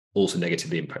attention also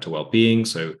negatively impact our well-being.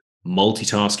 So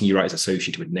multitasking, you write, is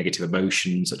associated with negative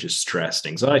emotions such as stress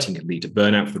and anxiety and can lead to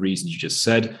burnout for the reasons you just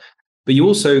said. But you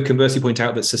also conversely point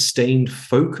out that sustained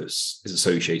focus is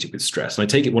associated with stress. And I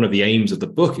take it one of the aims of the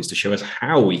book is to show us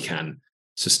how we can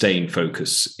sustain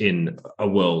focus in a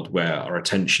world where our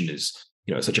attention is,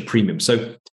 such a premium.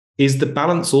 So is the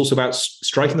balance also about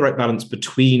striking the right balance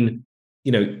between,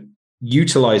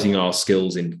 utilizing our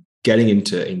skills in getting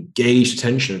into engaged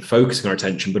attention and focusing our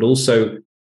attention, but also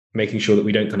making sure that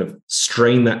we don't kind of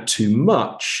strain that too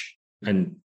much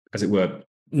and, as it were,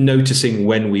 noticing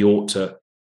when we ought to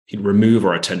remove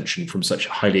our attention from such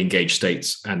highly engaged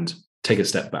states and take a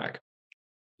step back?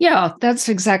 Yeah, that's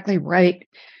exactly right.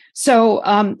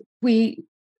 So we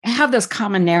have this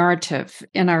common narrative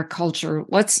in our culture.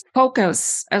 Let's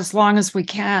focus as long as we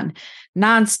can,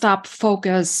 nonstop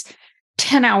focus,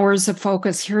 10 hours of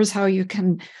focus. Here's how you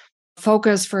can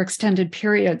focus for extended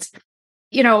periods.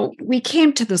 We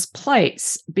came to this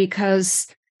place because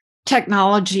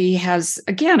technology has,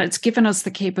 again, it's given us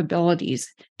the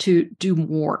capabilities to do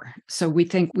more. So we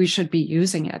think we should be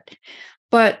using it.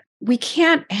 But we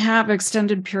can't have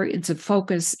extended periods of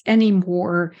focus any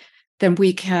more than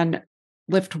we can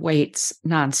lift weights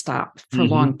nonstop for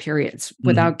long periods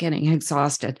without getting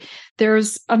exhausted.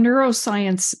 There's a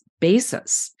neuroscience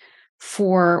basis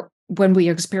for when we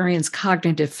experience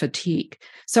cognitive fatigue.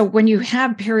 So when you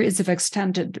have periods of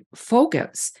extended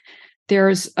focus,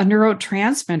 there's a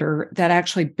neurotransmitter that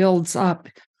actually builds up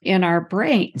in our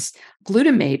brains,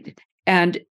 glutamate,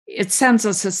 and it sends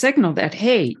us a signal that,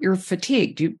 hey, you're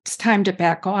fatigued, it's time to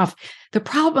back off. The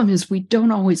problem is we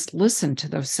don't always listen to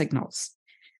those signals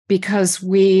because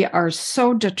we are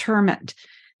so determined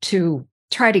to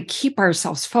try to keep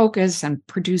ourselves focused and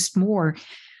produce more.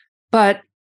 But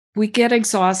we get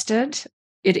exhausted,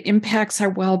 it impacts our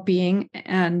well-being,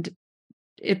 and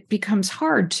it becomes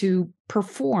hard to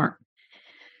perform.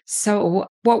 So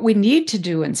what we need to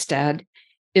do instead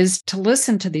is to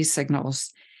listen to these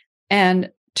signals and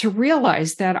to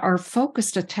realize that our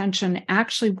focused attention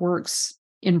actually works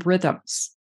in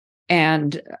rhythms.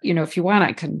 And, if you want,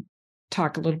 I can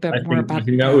talk a little bit more about that. I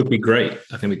think that would be great.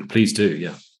 I think please do,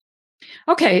 yeah.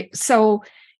 Okay, so,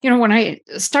 when I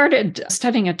started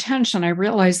studying attention, I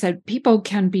realized that people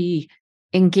can be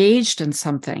engaged in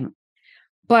something,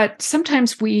 but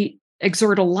sometimes we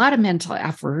exert a lot of mental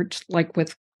effort, like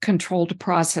with controlled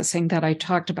processing that I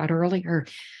talked about earlier.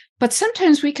 But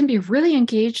sometimes we can be really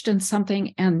engaged in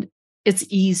something and it's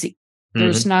easy.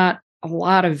 There's not a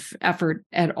lot of effort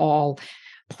at all.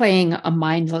 Playing a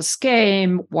mindless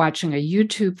game, watching a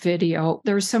YouTube video.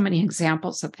 There's so many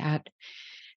examples of that.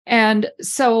 And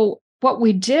so what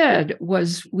we did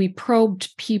was we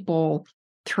probed people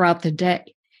throughout the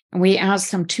day and we asked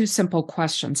them two simple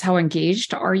questions. How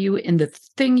engaged are you in the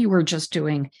thing you were just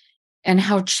doing? And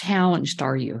how challenged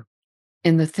are you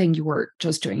in the thing you were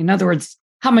just doing? In other words,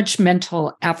 how much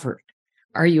mental effort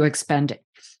are you expending?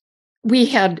 We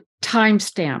had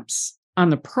timestamps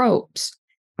on the probes,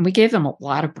 and we gave them a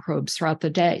lot of probes throughout the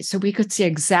day. So we could see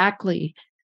exactly,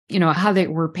 how they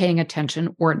were paying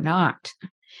attention or not.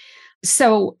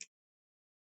 So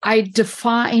I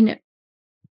define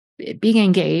being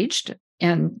engaged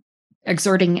and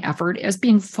exerting effort as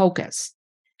being focused,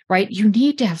 right? You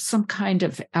need to have some kind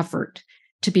of effort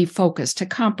to be focused, to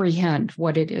comprehend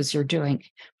what it is you're doing.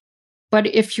 But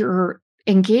if you're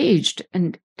engaged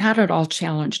and not at all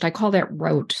challenged, I call that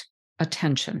rote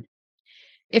attention.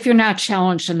 If you're not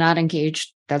challenged and not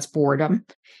engaged, that's boredom.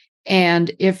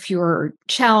 And if you're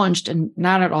challenged and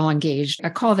not at all engaged, I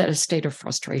call that a state of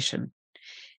frustration.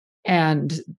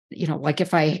 And, like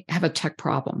if I have a tech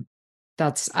problem,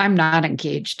 I'm not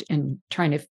engaged in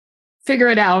trying to figure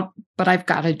it out, but I've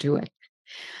got to do it.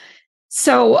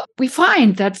 So we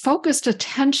find that focused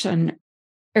attention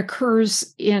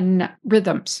occurs in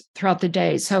rhythms throughout the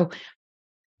day. So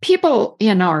people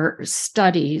in our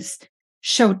studies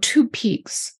show two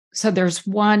peaks. So there's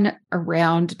one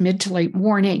around mid to late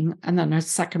morning, and then a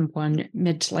second one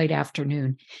mid to late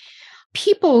afternoon.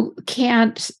 People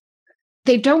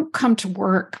they don't come to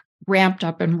work ramped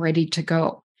up and ready to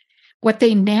go. What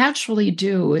they naturally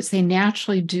do is they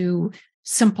naturally do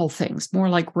simple things, more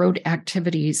like rote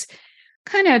activities,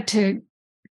 kind of to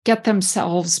get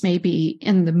themselves maybe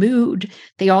in the mood.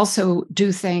 They also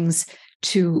do things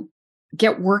to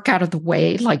get work out of the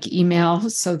way, like email,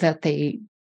 so that they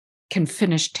can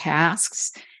finish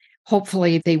tasks.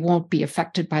 Hopefully, they won't be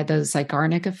affected by the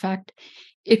Zeigarnik effect.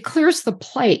 It clears the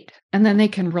plate, and then they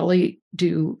can really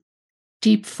do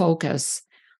deep focus.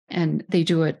 And they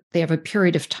have a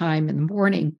period of time in the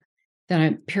morning, then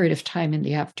a period of time in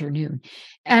the afternoon.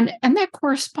 And that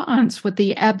corresponds with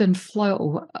the ebb and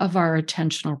flow of our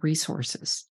attentional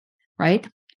resources, right?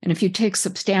 And if you take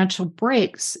substantial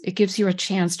breaks, it gives you a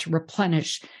chance to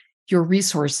replenish your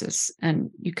resources and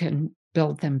you can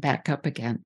build them back up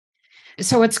again.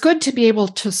 So it's good to be able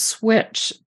to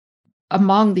switch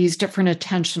among these different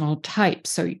attentional types.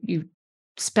 So you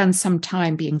spend some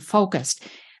time being focused,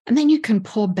 and then you can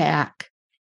pull back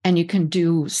and you can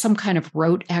do some kind of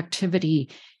rote activity.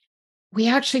 We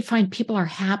actually find people are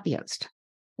happiest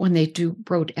when they do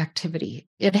rote activity.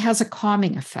 It has a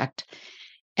calming effect.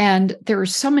 And there are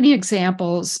so many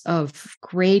examples of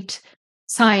great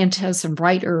scientists and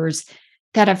writers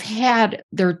that have had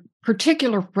their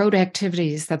particular rote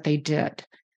activities that they did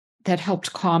that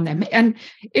helped calm them. And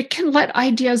it can let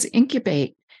ideas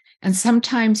incubate. And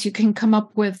sometimes you can come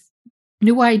up with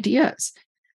new ideas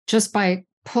just by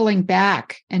pulling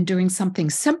back and doing something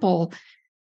simple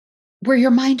where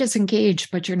your mind is engaged,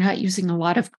 but you're not using a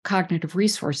lot of cognitive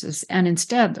resources. And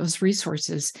instead, those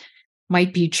resources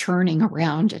might be churning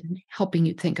around and helping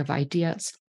you think of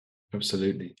ideas.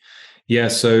 Absolutely. Yeah.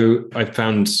 So I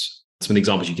found some of the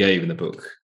examples you gave in the book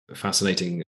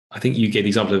fascinating. I think you gave the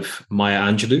example of Maya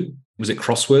Angelou. Was it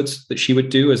crosswords that she would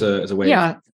do as a way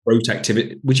of rote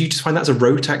activity? Would you just find that as a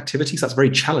rote activity? So that's very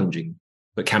challenging,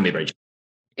 but can be very challenging.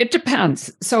 It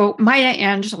depends. So Maya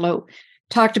Angelou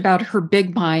talked about her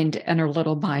big mind and her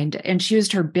little mind, and she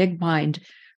used her big mind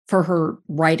for her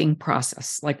writing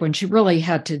process, like when she really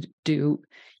had to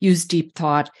use deep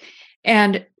thought.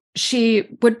 And she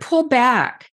would pull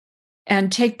back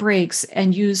and take breaks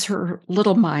and use her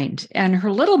little mind. And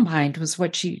her little mind was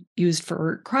what she used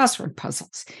for crossword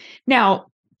puzzles. Now,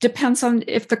 depends on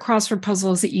if the crossword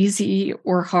puzzle is easy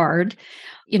or hard,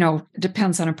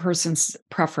 depends on a person's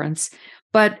preference.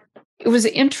 But it was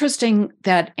interesting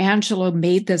that Angelo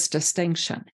made this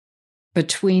distinction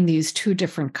between these two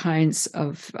different kinds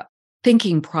of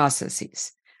thinking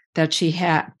processes that she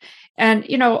had. And,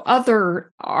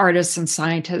 other artists and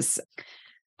scientists,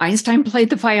 Einstein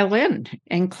played the violin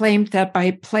and claimed that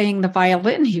by playing the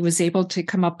violin, he was able to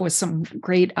come up with some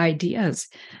great ideas.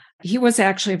 He was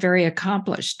actually a very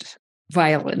accomplished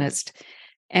violinist.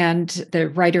 And the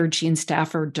writer Gene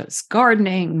Stafford does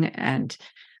gardening, and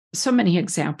so many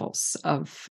examples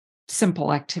of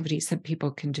simple activities that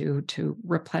people can do to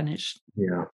replenish.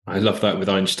 Yeah, I love that with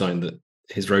Einstein, that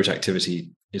his rote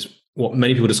activity is what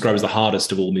many people describe as the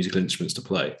hardest of all musical instruments to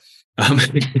play.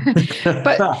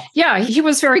 But yeah, he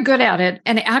was very good at it.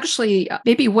 And actually,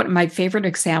 maybe one of my favorite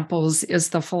examples is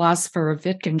the philosopher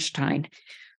Wittgenstein,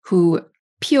 who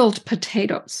peeled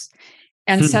potatoes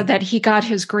and said that he got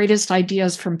his greatest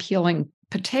ideas from peeling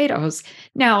potatoes.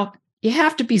 Now, you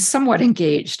have to be somewhat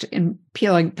engaged in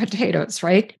peeling potatoes,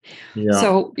 right? Yeah.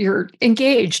 So you're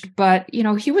engaged, but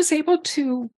he was able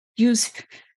to use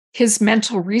his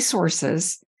mental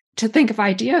resources to think of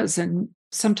ideas, and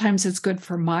sometimes it's good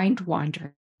for mind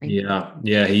wandering. Yeah.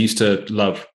 He used to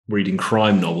love reading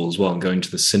crime novels while going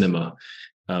to the cinema.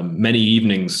 Many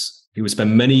evenings, he would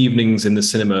spend many evenings in the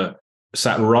cinema,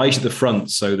 sat right at the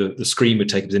front, so the screen would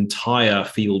take his entire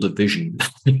field of vision.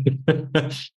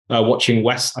 Watching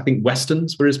I think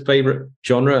Westerns were his favorite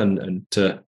genre, and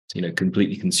to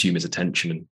completely consume his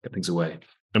attention and get things away.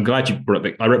 I'm glad you brought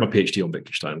up. I wrote my PhD on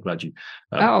Wittgenstein. I'm glad you.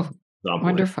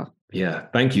 Wonderful. Yeah,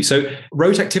 thank you. So,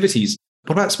 rote activities.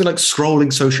 What about something like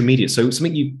scrolling social media? So,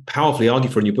 something you powerfully argue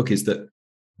for in your book is that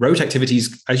rote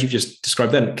activities, as you've just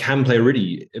described, then can play a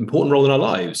really important role in our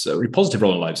lives, a really positive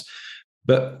role in our lives.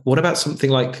 But what about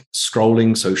something like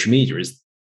scrolling social media?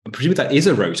 I'm presuming that is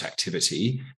a rote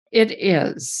activity. It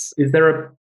is. Is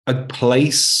there a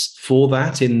place for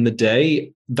that in the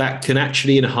day that can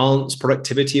actually enhance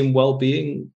productivity and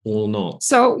well-being or not?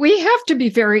 So we have to be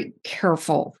very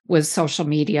careful with social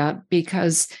media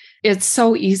because it's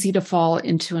so easy to fall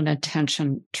into an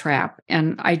attention trap.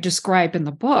 And I describe in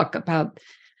the book about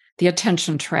the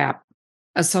attention trap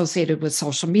associated with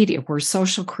social media. We're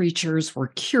social creatures, we're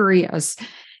curious,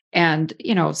 and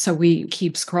so we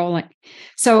keep scrolling.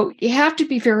 So you have to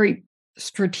be very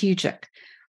strategic.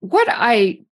 What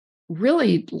I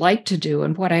really like to do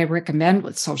and what I recommend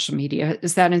with social media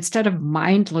is that instead of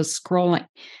mindless scrolling,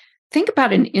 think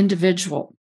about an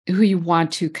individual who you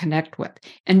want to connect with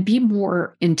and be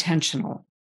more intentional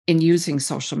in using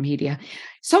social media.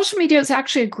 Social media is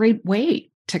actually a great way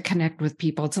to connect with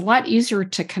people. It's a lot easier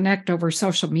to connect over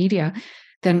social media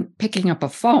than picking up a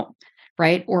phone,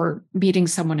 right? Or meeting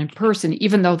someone in person,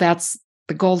 even though that's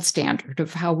the gold standard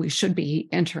of how we should be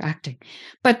interacting.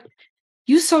 But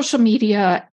use social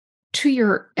media to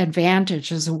your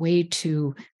advantage as a way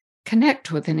to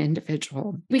connect with an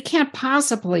individual. We can't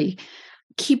possibly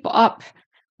keep up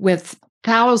with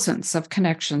thousands of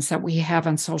connections that we have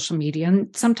on social media.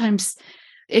 And sometimes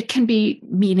it can be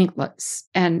meaningless,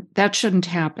 and that shouldn't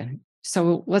happen.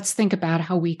 So let's think about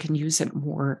how we can use it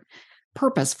more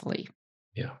purposefully.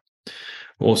 Yeah.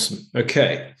 Awesome.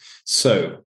 Okay.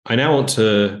 So I now want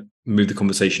to move the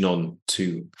conversation on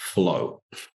to flow.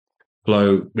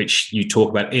 Flow, which you talk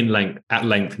about at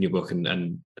length in your book,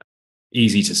 and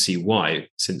easy to see why,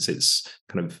 since it's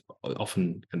kind of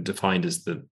often defined as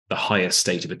the highest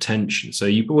state of attention. So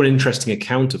you brought an interesting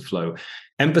account of flow,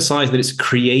 emphasize that it's a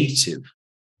creative,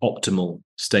 optimal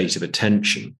state of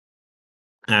attention,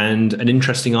 and an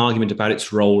interesting argument about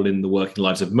its role in the working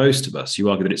lives of most of us. You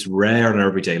argue that it's rare in our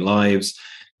everyday lives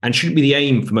and shouldn't be the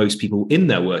aim for most people in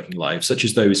their working lives, such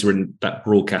as those who are in that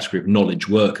broad category of knowledge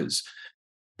workers,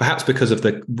 perhaps because of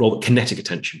the role that kinetic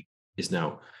attention is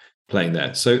now playing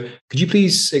there. So could you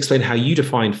please explain how you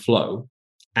define flow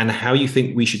and how you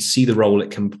think we should see the role it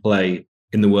can play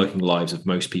in the working lives of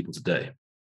most people today?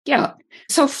 Yeah.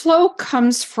 So flow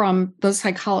comes from the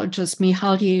psychologist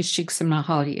Mihaly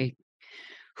Csikszentmihalyi,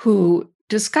 who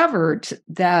discovered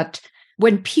that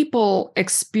when people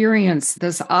experience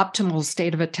this optimal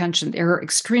state of attention, they're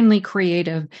extremely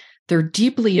creative, they're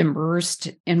deeply immersed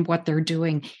in what they're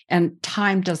doing, and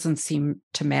time doesn't seem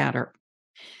to matter.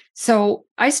 So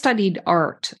I studied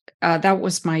art. That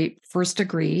was my first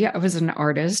degree. I was an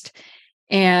artist.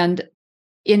 And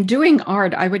in doing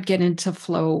art, I would get into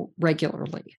flow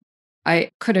regularly. I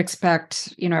could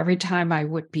expect, every time I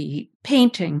would be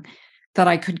painting, that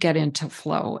I could get into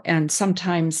flow. And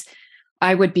sometimes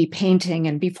I would be painting,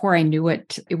 and before I knew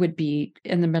it, it would be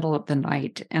in the middle of the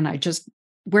night. And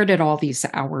where did all these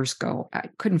hours go? I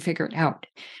couldn't figure it out.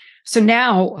 So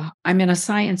now I'm in a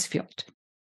science field,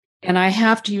 and I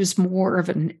have to use more of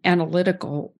an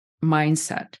analytical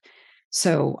mindset.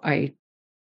 So I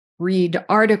read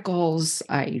articles,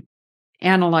 I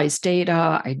analyze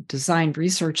data, I design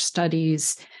research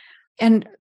studies, and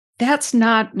that's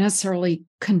not necessarily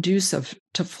conducive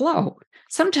to flow.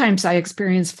 Sometimes I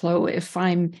experience flow if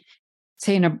I'm,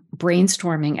 say, in a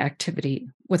brainstorming activity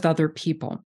with other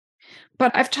people.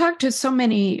 But I've talked to so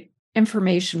many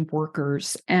information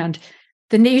workers, and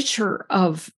the nature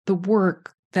of the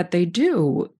work that they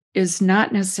do is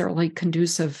not necessarily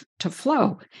conducive to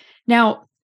flow. Now,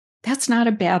 that's not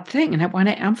a bad thing. And I want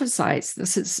to emphasize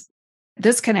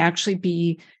this can actually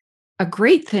be a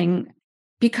great thing,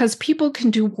 because people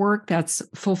can do work that's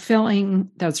fulfilling,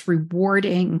 that's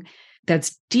rewarding,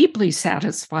 that's deeply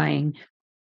satisfying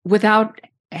without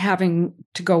having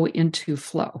to go into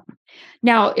flow.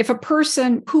 Now, if a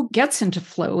person who gets into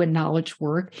flow in knowledge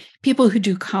work, people who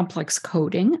do complex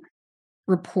coding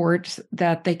report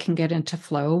that they can get into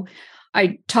flow.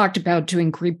 I talked about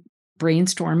doing group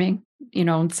brainstorming,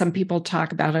 and some people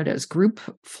talk about it as group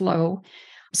flow.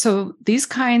 So these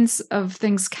kinds of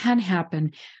things can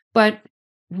happen, but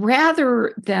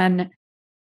rather than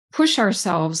push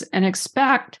ourselves and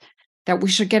expect that we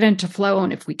should get into flow,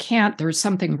 and if we can't, there's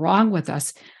something wrong with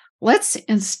us, let's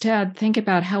instead think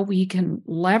about how we can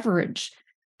leverage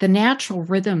the natural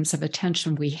rhythms of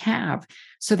attention we have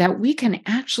so that we can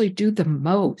actually do the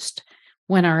most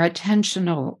when our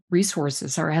attentional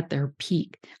resources are at their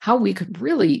peak, how we could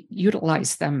really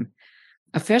utilize them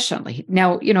efficiently.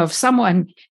 Now, if someone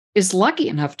is lucky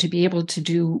enough to be able to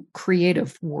do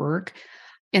creative work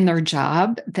in their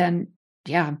job, then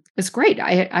yeah, it's great.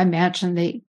 I imagine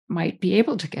they might be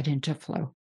able to get into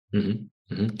flow.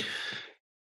 Mm-hmm. Mm-hmm.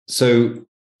 So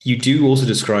you do also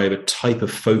describe a type of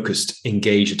focused,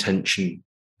 engaged attention,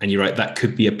 and you're right, that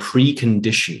could be a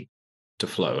precondition to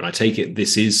flow. And I take it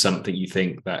this is something you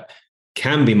think that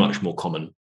can be much more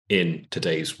common in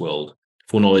today's world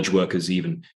for knowledge workers,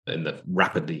 even in the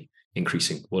rapidly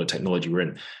increasing world of technology we're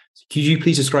in. Could you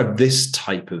please describe this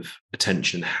type of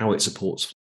attention and how it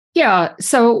supports? Yeah.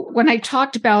 So when I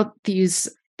talked about these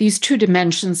these two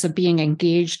dimensions of being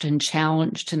engaged and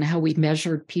challenged and how we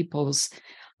measured people's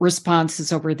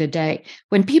responses over the day.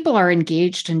 When people are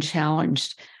engaged and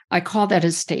challenged, I call that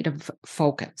a state of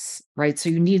focus, right? So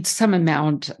you need some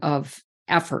amount of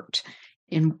effort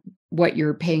in what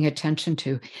you're paying attention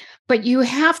to. But you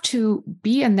have to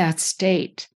be in that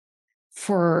state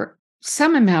for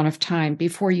some amount of time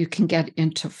before you can get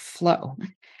into flow,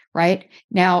 right?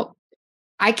 Now,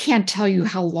 I can't tell you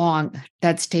how long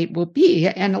that state will be.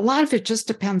 And a lot of it just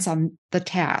depends on the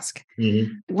task.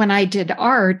 Mm-hmm. When I did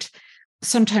art,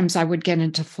 sometimes I would get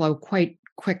into flow quite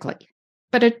quickly.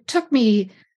 But it took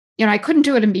me, I couldn't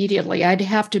do it immediately. I'd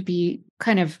have to be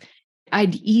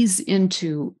I'd ease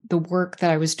into the work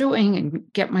that I was doing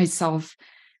and get myself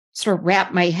sort of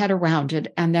wrap my head around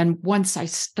it. And then once I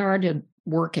started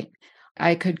working,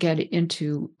 I could get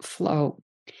into flow.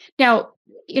 Now,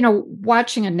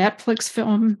 watching a Netflix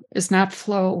film is not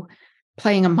flow.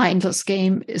 Playing a mindless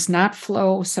game is not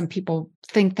flow. Some people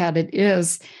think that it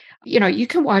is. You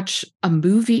can watch a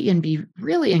movie and be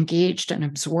really engaged and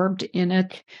absorbed in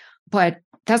it, but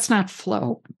that's not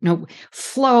flow. No,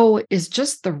 flow is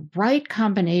just the right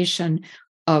combination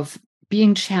of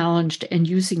being challenged and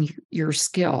using your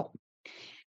skill.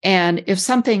 And if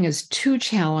something is too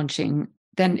challenging,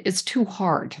 then it's too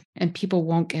hard and people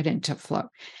won't get into flow.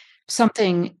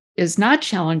 Something is not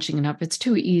challenging enough, it's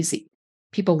too easy.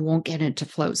 People won't get into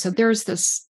flow. So there's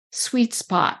this sweet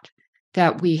spot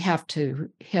that we have to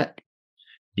hit.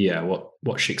 Yeah, what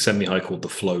Csikszentmihalyi called the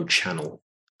flow channel.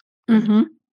 Mm-hmm.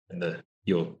 And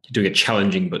you're doing a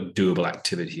challenging but doable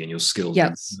activity, and your skills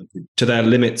to their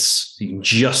limits, you can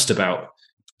just about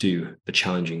do the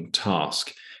challenging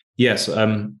task. Yes.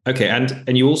 Okay.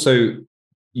 And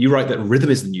you write that rhythm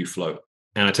is the new flow.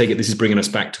 And I take it this is bringing us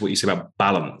back to what you say about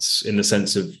balance, in the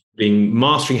sense of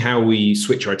mastering how we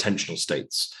switch our attentional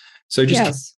states. So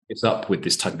just it's up with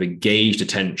this type of engaged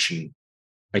attention.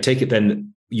 I take it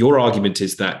then your argument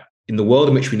is that in the world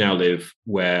in which we now live,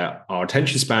 where our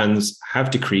attention spans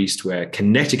have decreased, where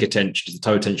kinetic attention is the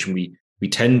type of attention we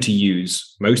tend to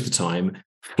use most of the time,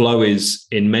 flow is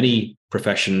in many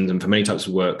professions and for many types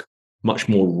of work much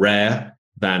more rare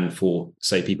than for,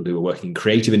 say, people who are working in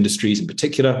creative industries in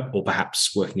particular, or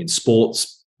perhaps working in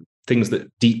sports, things that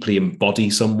deeply embody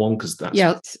someone, because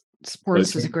that's...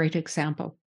 sports is a great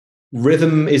example.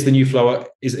 Rhythm is the new flow.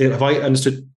 Have I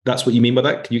understood that's what you mean by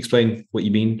that? Can you explain what you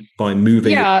mean by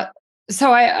moving? Yeah.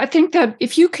 So I think that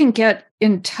if you can get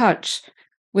in touch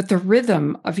with the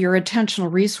rhythm of your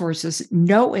attentional resources,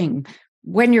 knowing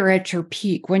when you're at your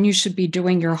peak, when you should be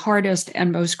doing your hardest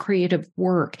and most creative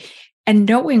work, and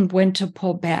knowing when to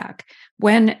pull back,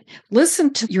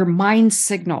 listen to your mind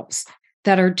signals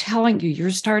that are telling you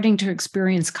you're starting to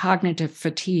experience cognitive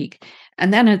fatigue,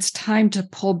 and then it's time to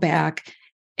pull back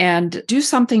and do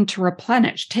something to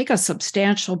replenish, take a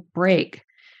substantial break,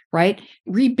 right?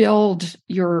 Rebuild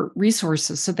your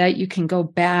resources so that you can go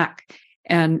back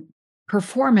and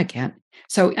perform again.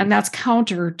 And that's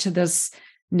counter to this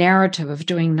narrative of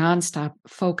doing nonstop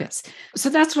focus. So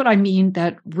that's what I mean,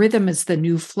 that rhythm is the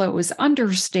new flow, is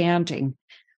understanding,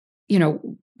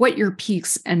 what your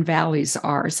peaks and valleys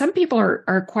are. Some people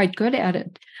are quite good at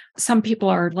it. Some people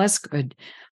are less good.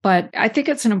 But I think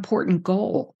it's an important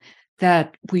goal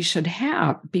that we should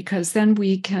have, because then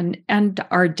we can end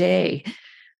our day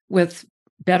with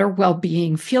better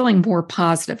well-being, feeling more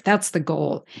positive. That's the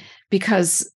goal.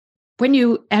 Because when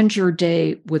you end your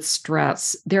day with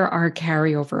stress, there are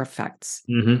carryover effects.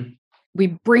 Mm-hmm. We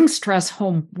bring stress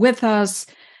home with us,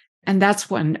 and that's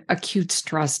when acute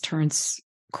stress turns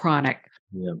chronic.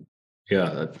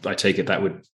 Yeah. I take it that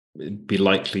would be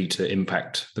likely to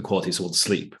impact the quality of someone's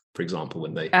sleep, for example,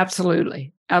 when they...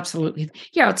 Absolutely.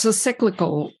 Yeah, it's a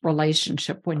cyclical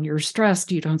relationship. When you're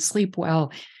stressed, you don't sleep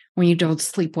well. When you don't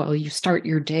sleep well, you start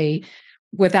your day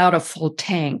without a full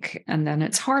tank, and then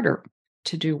it's harder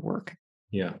to do work.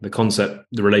 Yeah, the concept,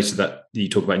 the related that you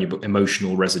talk about in your book,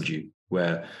 emotional residue,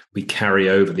 where we carry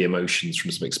over the emotions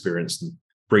from some experience and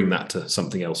bring that to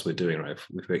something else we're doing, right?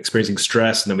 If we're experiencing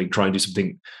stress and then we try and do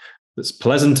something that's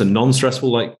pleasant and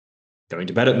non-stressful, like going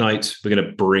to bed at night, we're going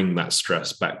to bring that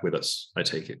stress back with us, I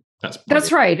take it.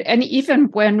 That's right. And even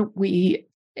when we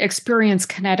experience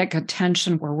kinetic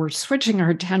attention, where we're switching our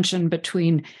attention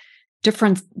between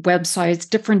different websites,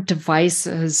 different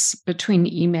devices,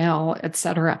 between email, et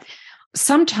cetera,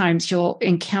 sometimes you'll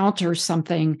encounter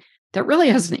something that really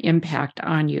has an impact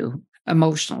on you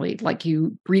emotionally. Like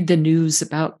you read the news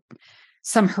about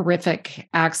some horrific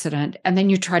accident, and then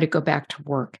you try to go back to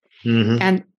work. Mm-hmm.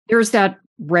 And there's that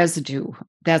residue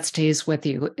that stays with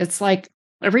you. It's like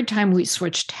every time we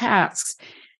switch tasks,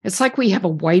 it's like we have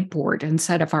a whiteboard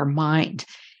inside of our mind.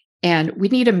 And we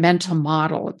need a mental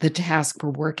model of the task we're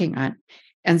working on.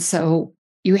 And so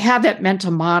you have that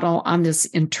mental model on this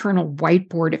internal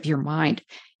whiteboard of your mind.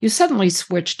 You suddenly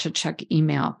switch to check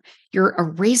email. You're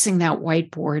erasing that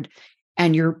whiteboard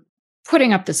and you're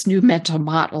putting up this new mental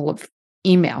model of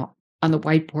email on the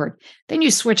whiteboard. Then you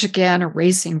switch again,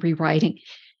 erasing, rewriting.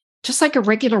 Just like a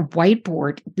regular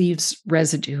whiteboard leaves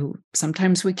residue.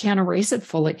 Sometimes we can't erase it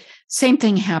fully. Same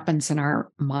thing happens in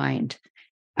our mind.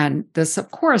 And this,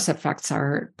 of course, affects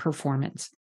our performance.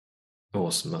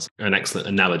 Awesome. That's an excellent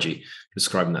analogy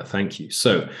describing that. Thank you.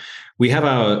 So we have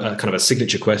our kind of a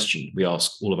signature question we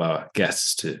ask all of our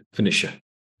guests to finish,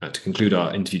 to conclude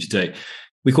our interview today.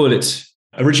 We call it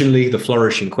originally the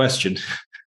flourishing question.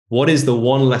 What is the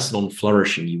one lesson on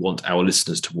flourishing you want our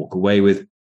listeners to walk away with?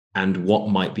 And what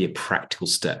might be a practical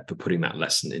step for putting that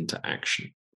lesson into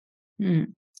action?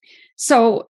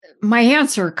 So my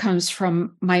answer comes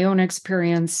from my own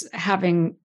experience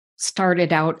having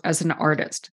started out as an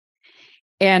artist.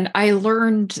 And I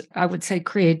learned, I would say,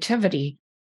 creativity.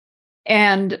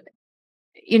 And,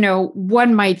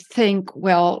 one might think,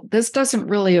 well, this doesn't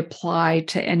really apply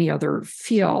to any other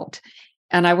field.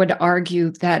 And I would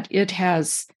argue that it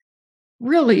has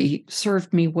really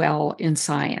served me well in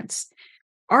science.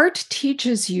 Art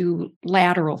teaches you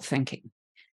lateral thinking,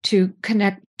 to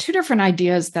connect two different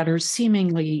ideas that are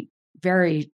seemingly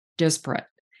very disparate.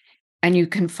 And you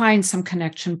can find some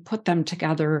connection, put them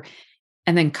together,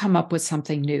 and then come up with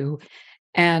something new.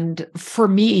 And for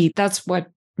me, that's what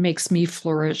makes me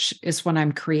flourish, is when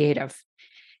I'm creative.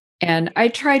 And I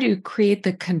try to create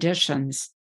the conditions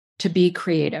to be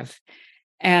creative.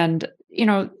 And,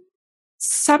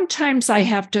 sometimes I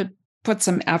have to put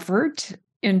some effort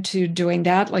into doing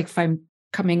that. Like if I'm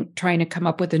trying to come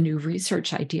up with a new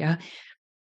research idea,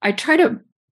 I try to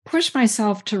push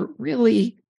myself to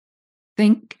really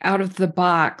think out of the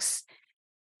box.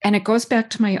 And it goes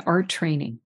back to my art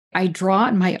training. I draw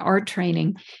in my art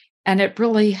training, and it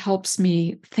really helps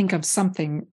me think of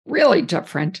something really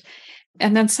different.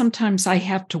 And then sometimes I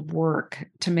have to work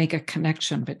to make a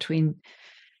connection between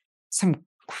some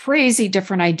crazy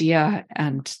different idea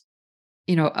and,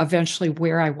 eventually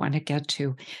where I want to get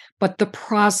to. But the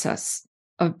process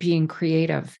of being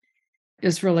creative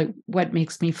is really what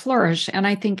makes me flourish. And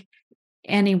I think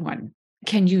anyone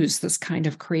can use this kind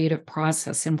of creative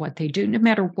process in what they do, no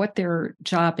matter what their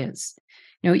job is.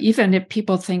 Even if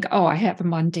people think, oh, I have a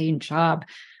mundane job,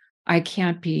 I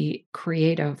can't be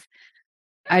creative.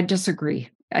 I disagree.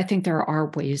 I think there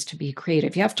are ways to be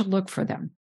creative. You have to look for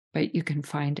them, but you can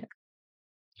find it.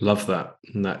 Love that.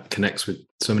 And that connects with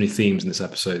so many themes in this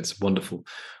episode. It's a wonderful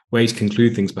way to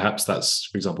conclude things. Perhaps that's,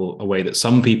 for example, a way that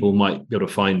some people might be able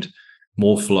to find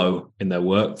more flow in their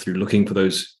work through looking for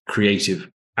those creative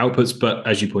outputs. But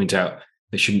as you point out,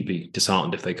 they shouldn't be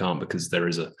disheartened if they can't, because there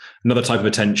is another type of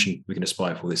attention we can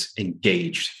aspire for, this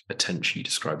engaged attention you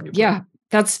describe in your book. Yeah,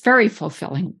 that's very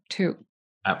fulfilling too.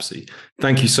 Absolutely.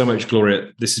 Thank you so much,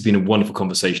 Gloria. This has been a wonderful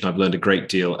conversation. I've learned a great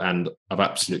deal, and I've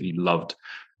absolutely loved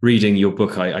reading your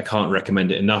book. I can't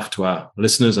recommend it enough to our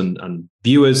listeners and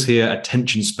viewers here.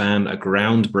 Attention Span, a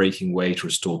groundbreaking way to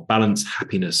restore balance,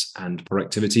 happiness, and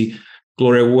productivity.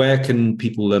 Gloria, where can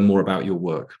people learn more about your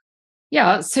work?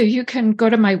 Yeah, so you can go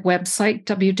to my website,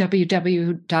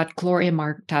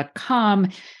 www.gloriamark.com.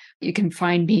 You can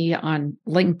find me on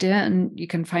LinkedIn. You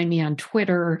can find me on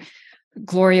Twitter,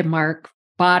 Gloria Mark,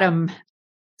 bottom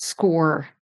score,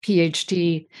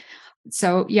 PhD.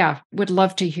 So yeah, would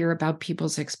love to hear about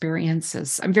people's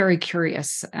experiences. I'm very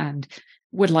curious and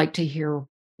would like to hear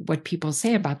what people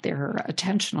say about their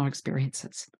attentional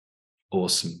experiences.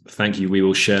 Awesome. Thank you. We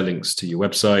will share links to your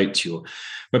website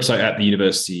at the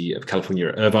University of California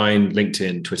at Irvine,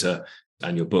 LinkedIn, Twitter,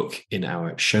 and your book in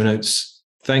our show notes.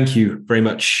 Thank you very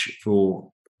much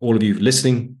for all of you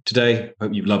listening today.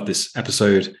 Hope you've loved this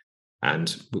episode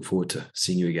and look forward to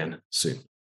seeing you again soon.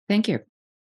 Thank you.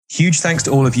 Huge thanks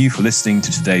to all of you for listening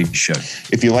to today's show.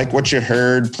 If you like what you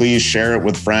heard, please share it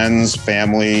with friends,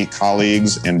 family,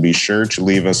 colleagues, and be sure to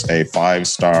leave us a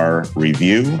 5-star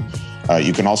review.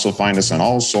 You can also find us on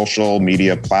all social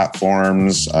media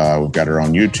platforms. We've got our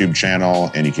own YouTube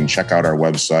channel, and you can check out our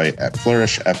website at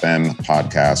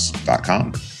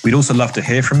flourishfmpodcast.com. We'd also love to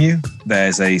hear from you.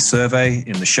 There's a survey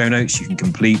in the show notes you can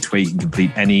complete, where you can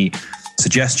complete any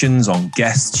suggestions on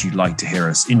guests you'd like to hear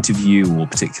us interview, or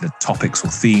particular topics or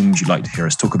themes you'd like to hear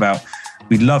us talk about.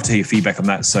 We'd love to hear your feedback on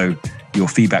that, so your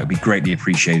feedback would be greatly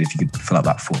appreciated if you could fill out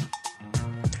that form.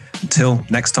 Until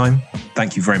next time,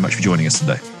 thank you very much for joining us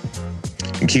today.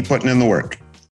 And keep putting in the work.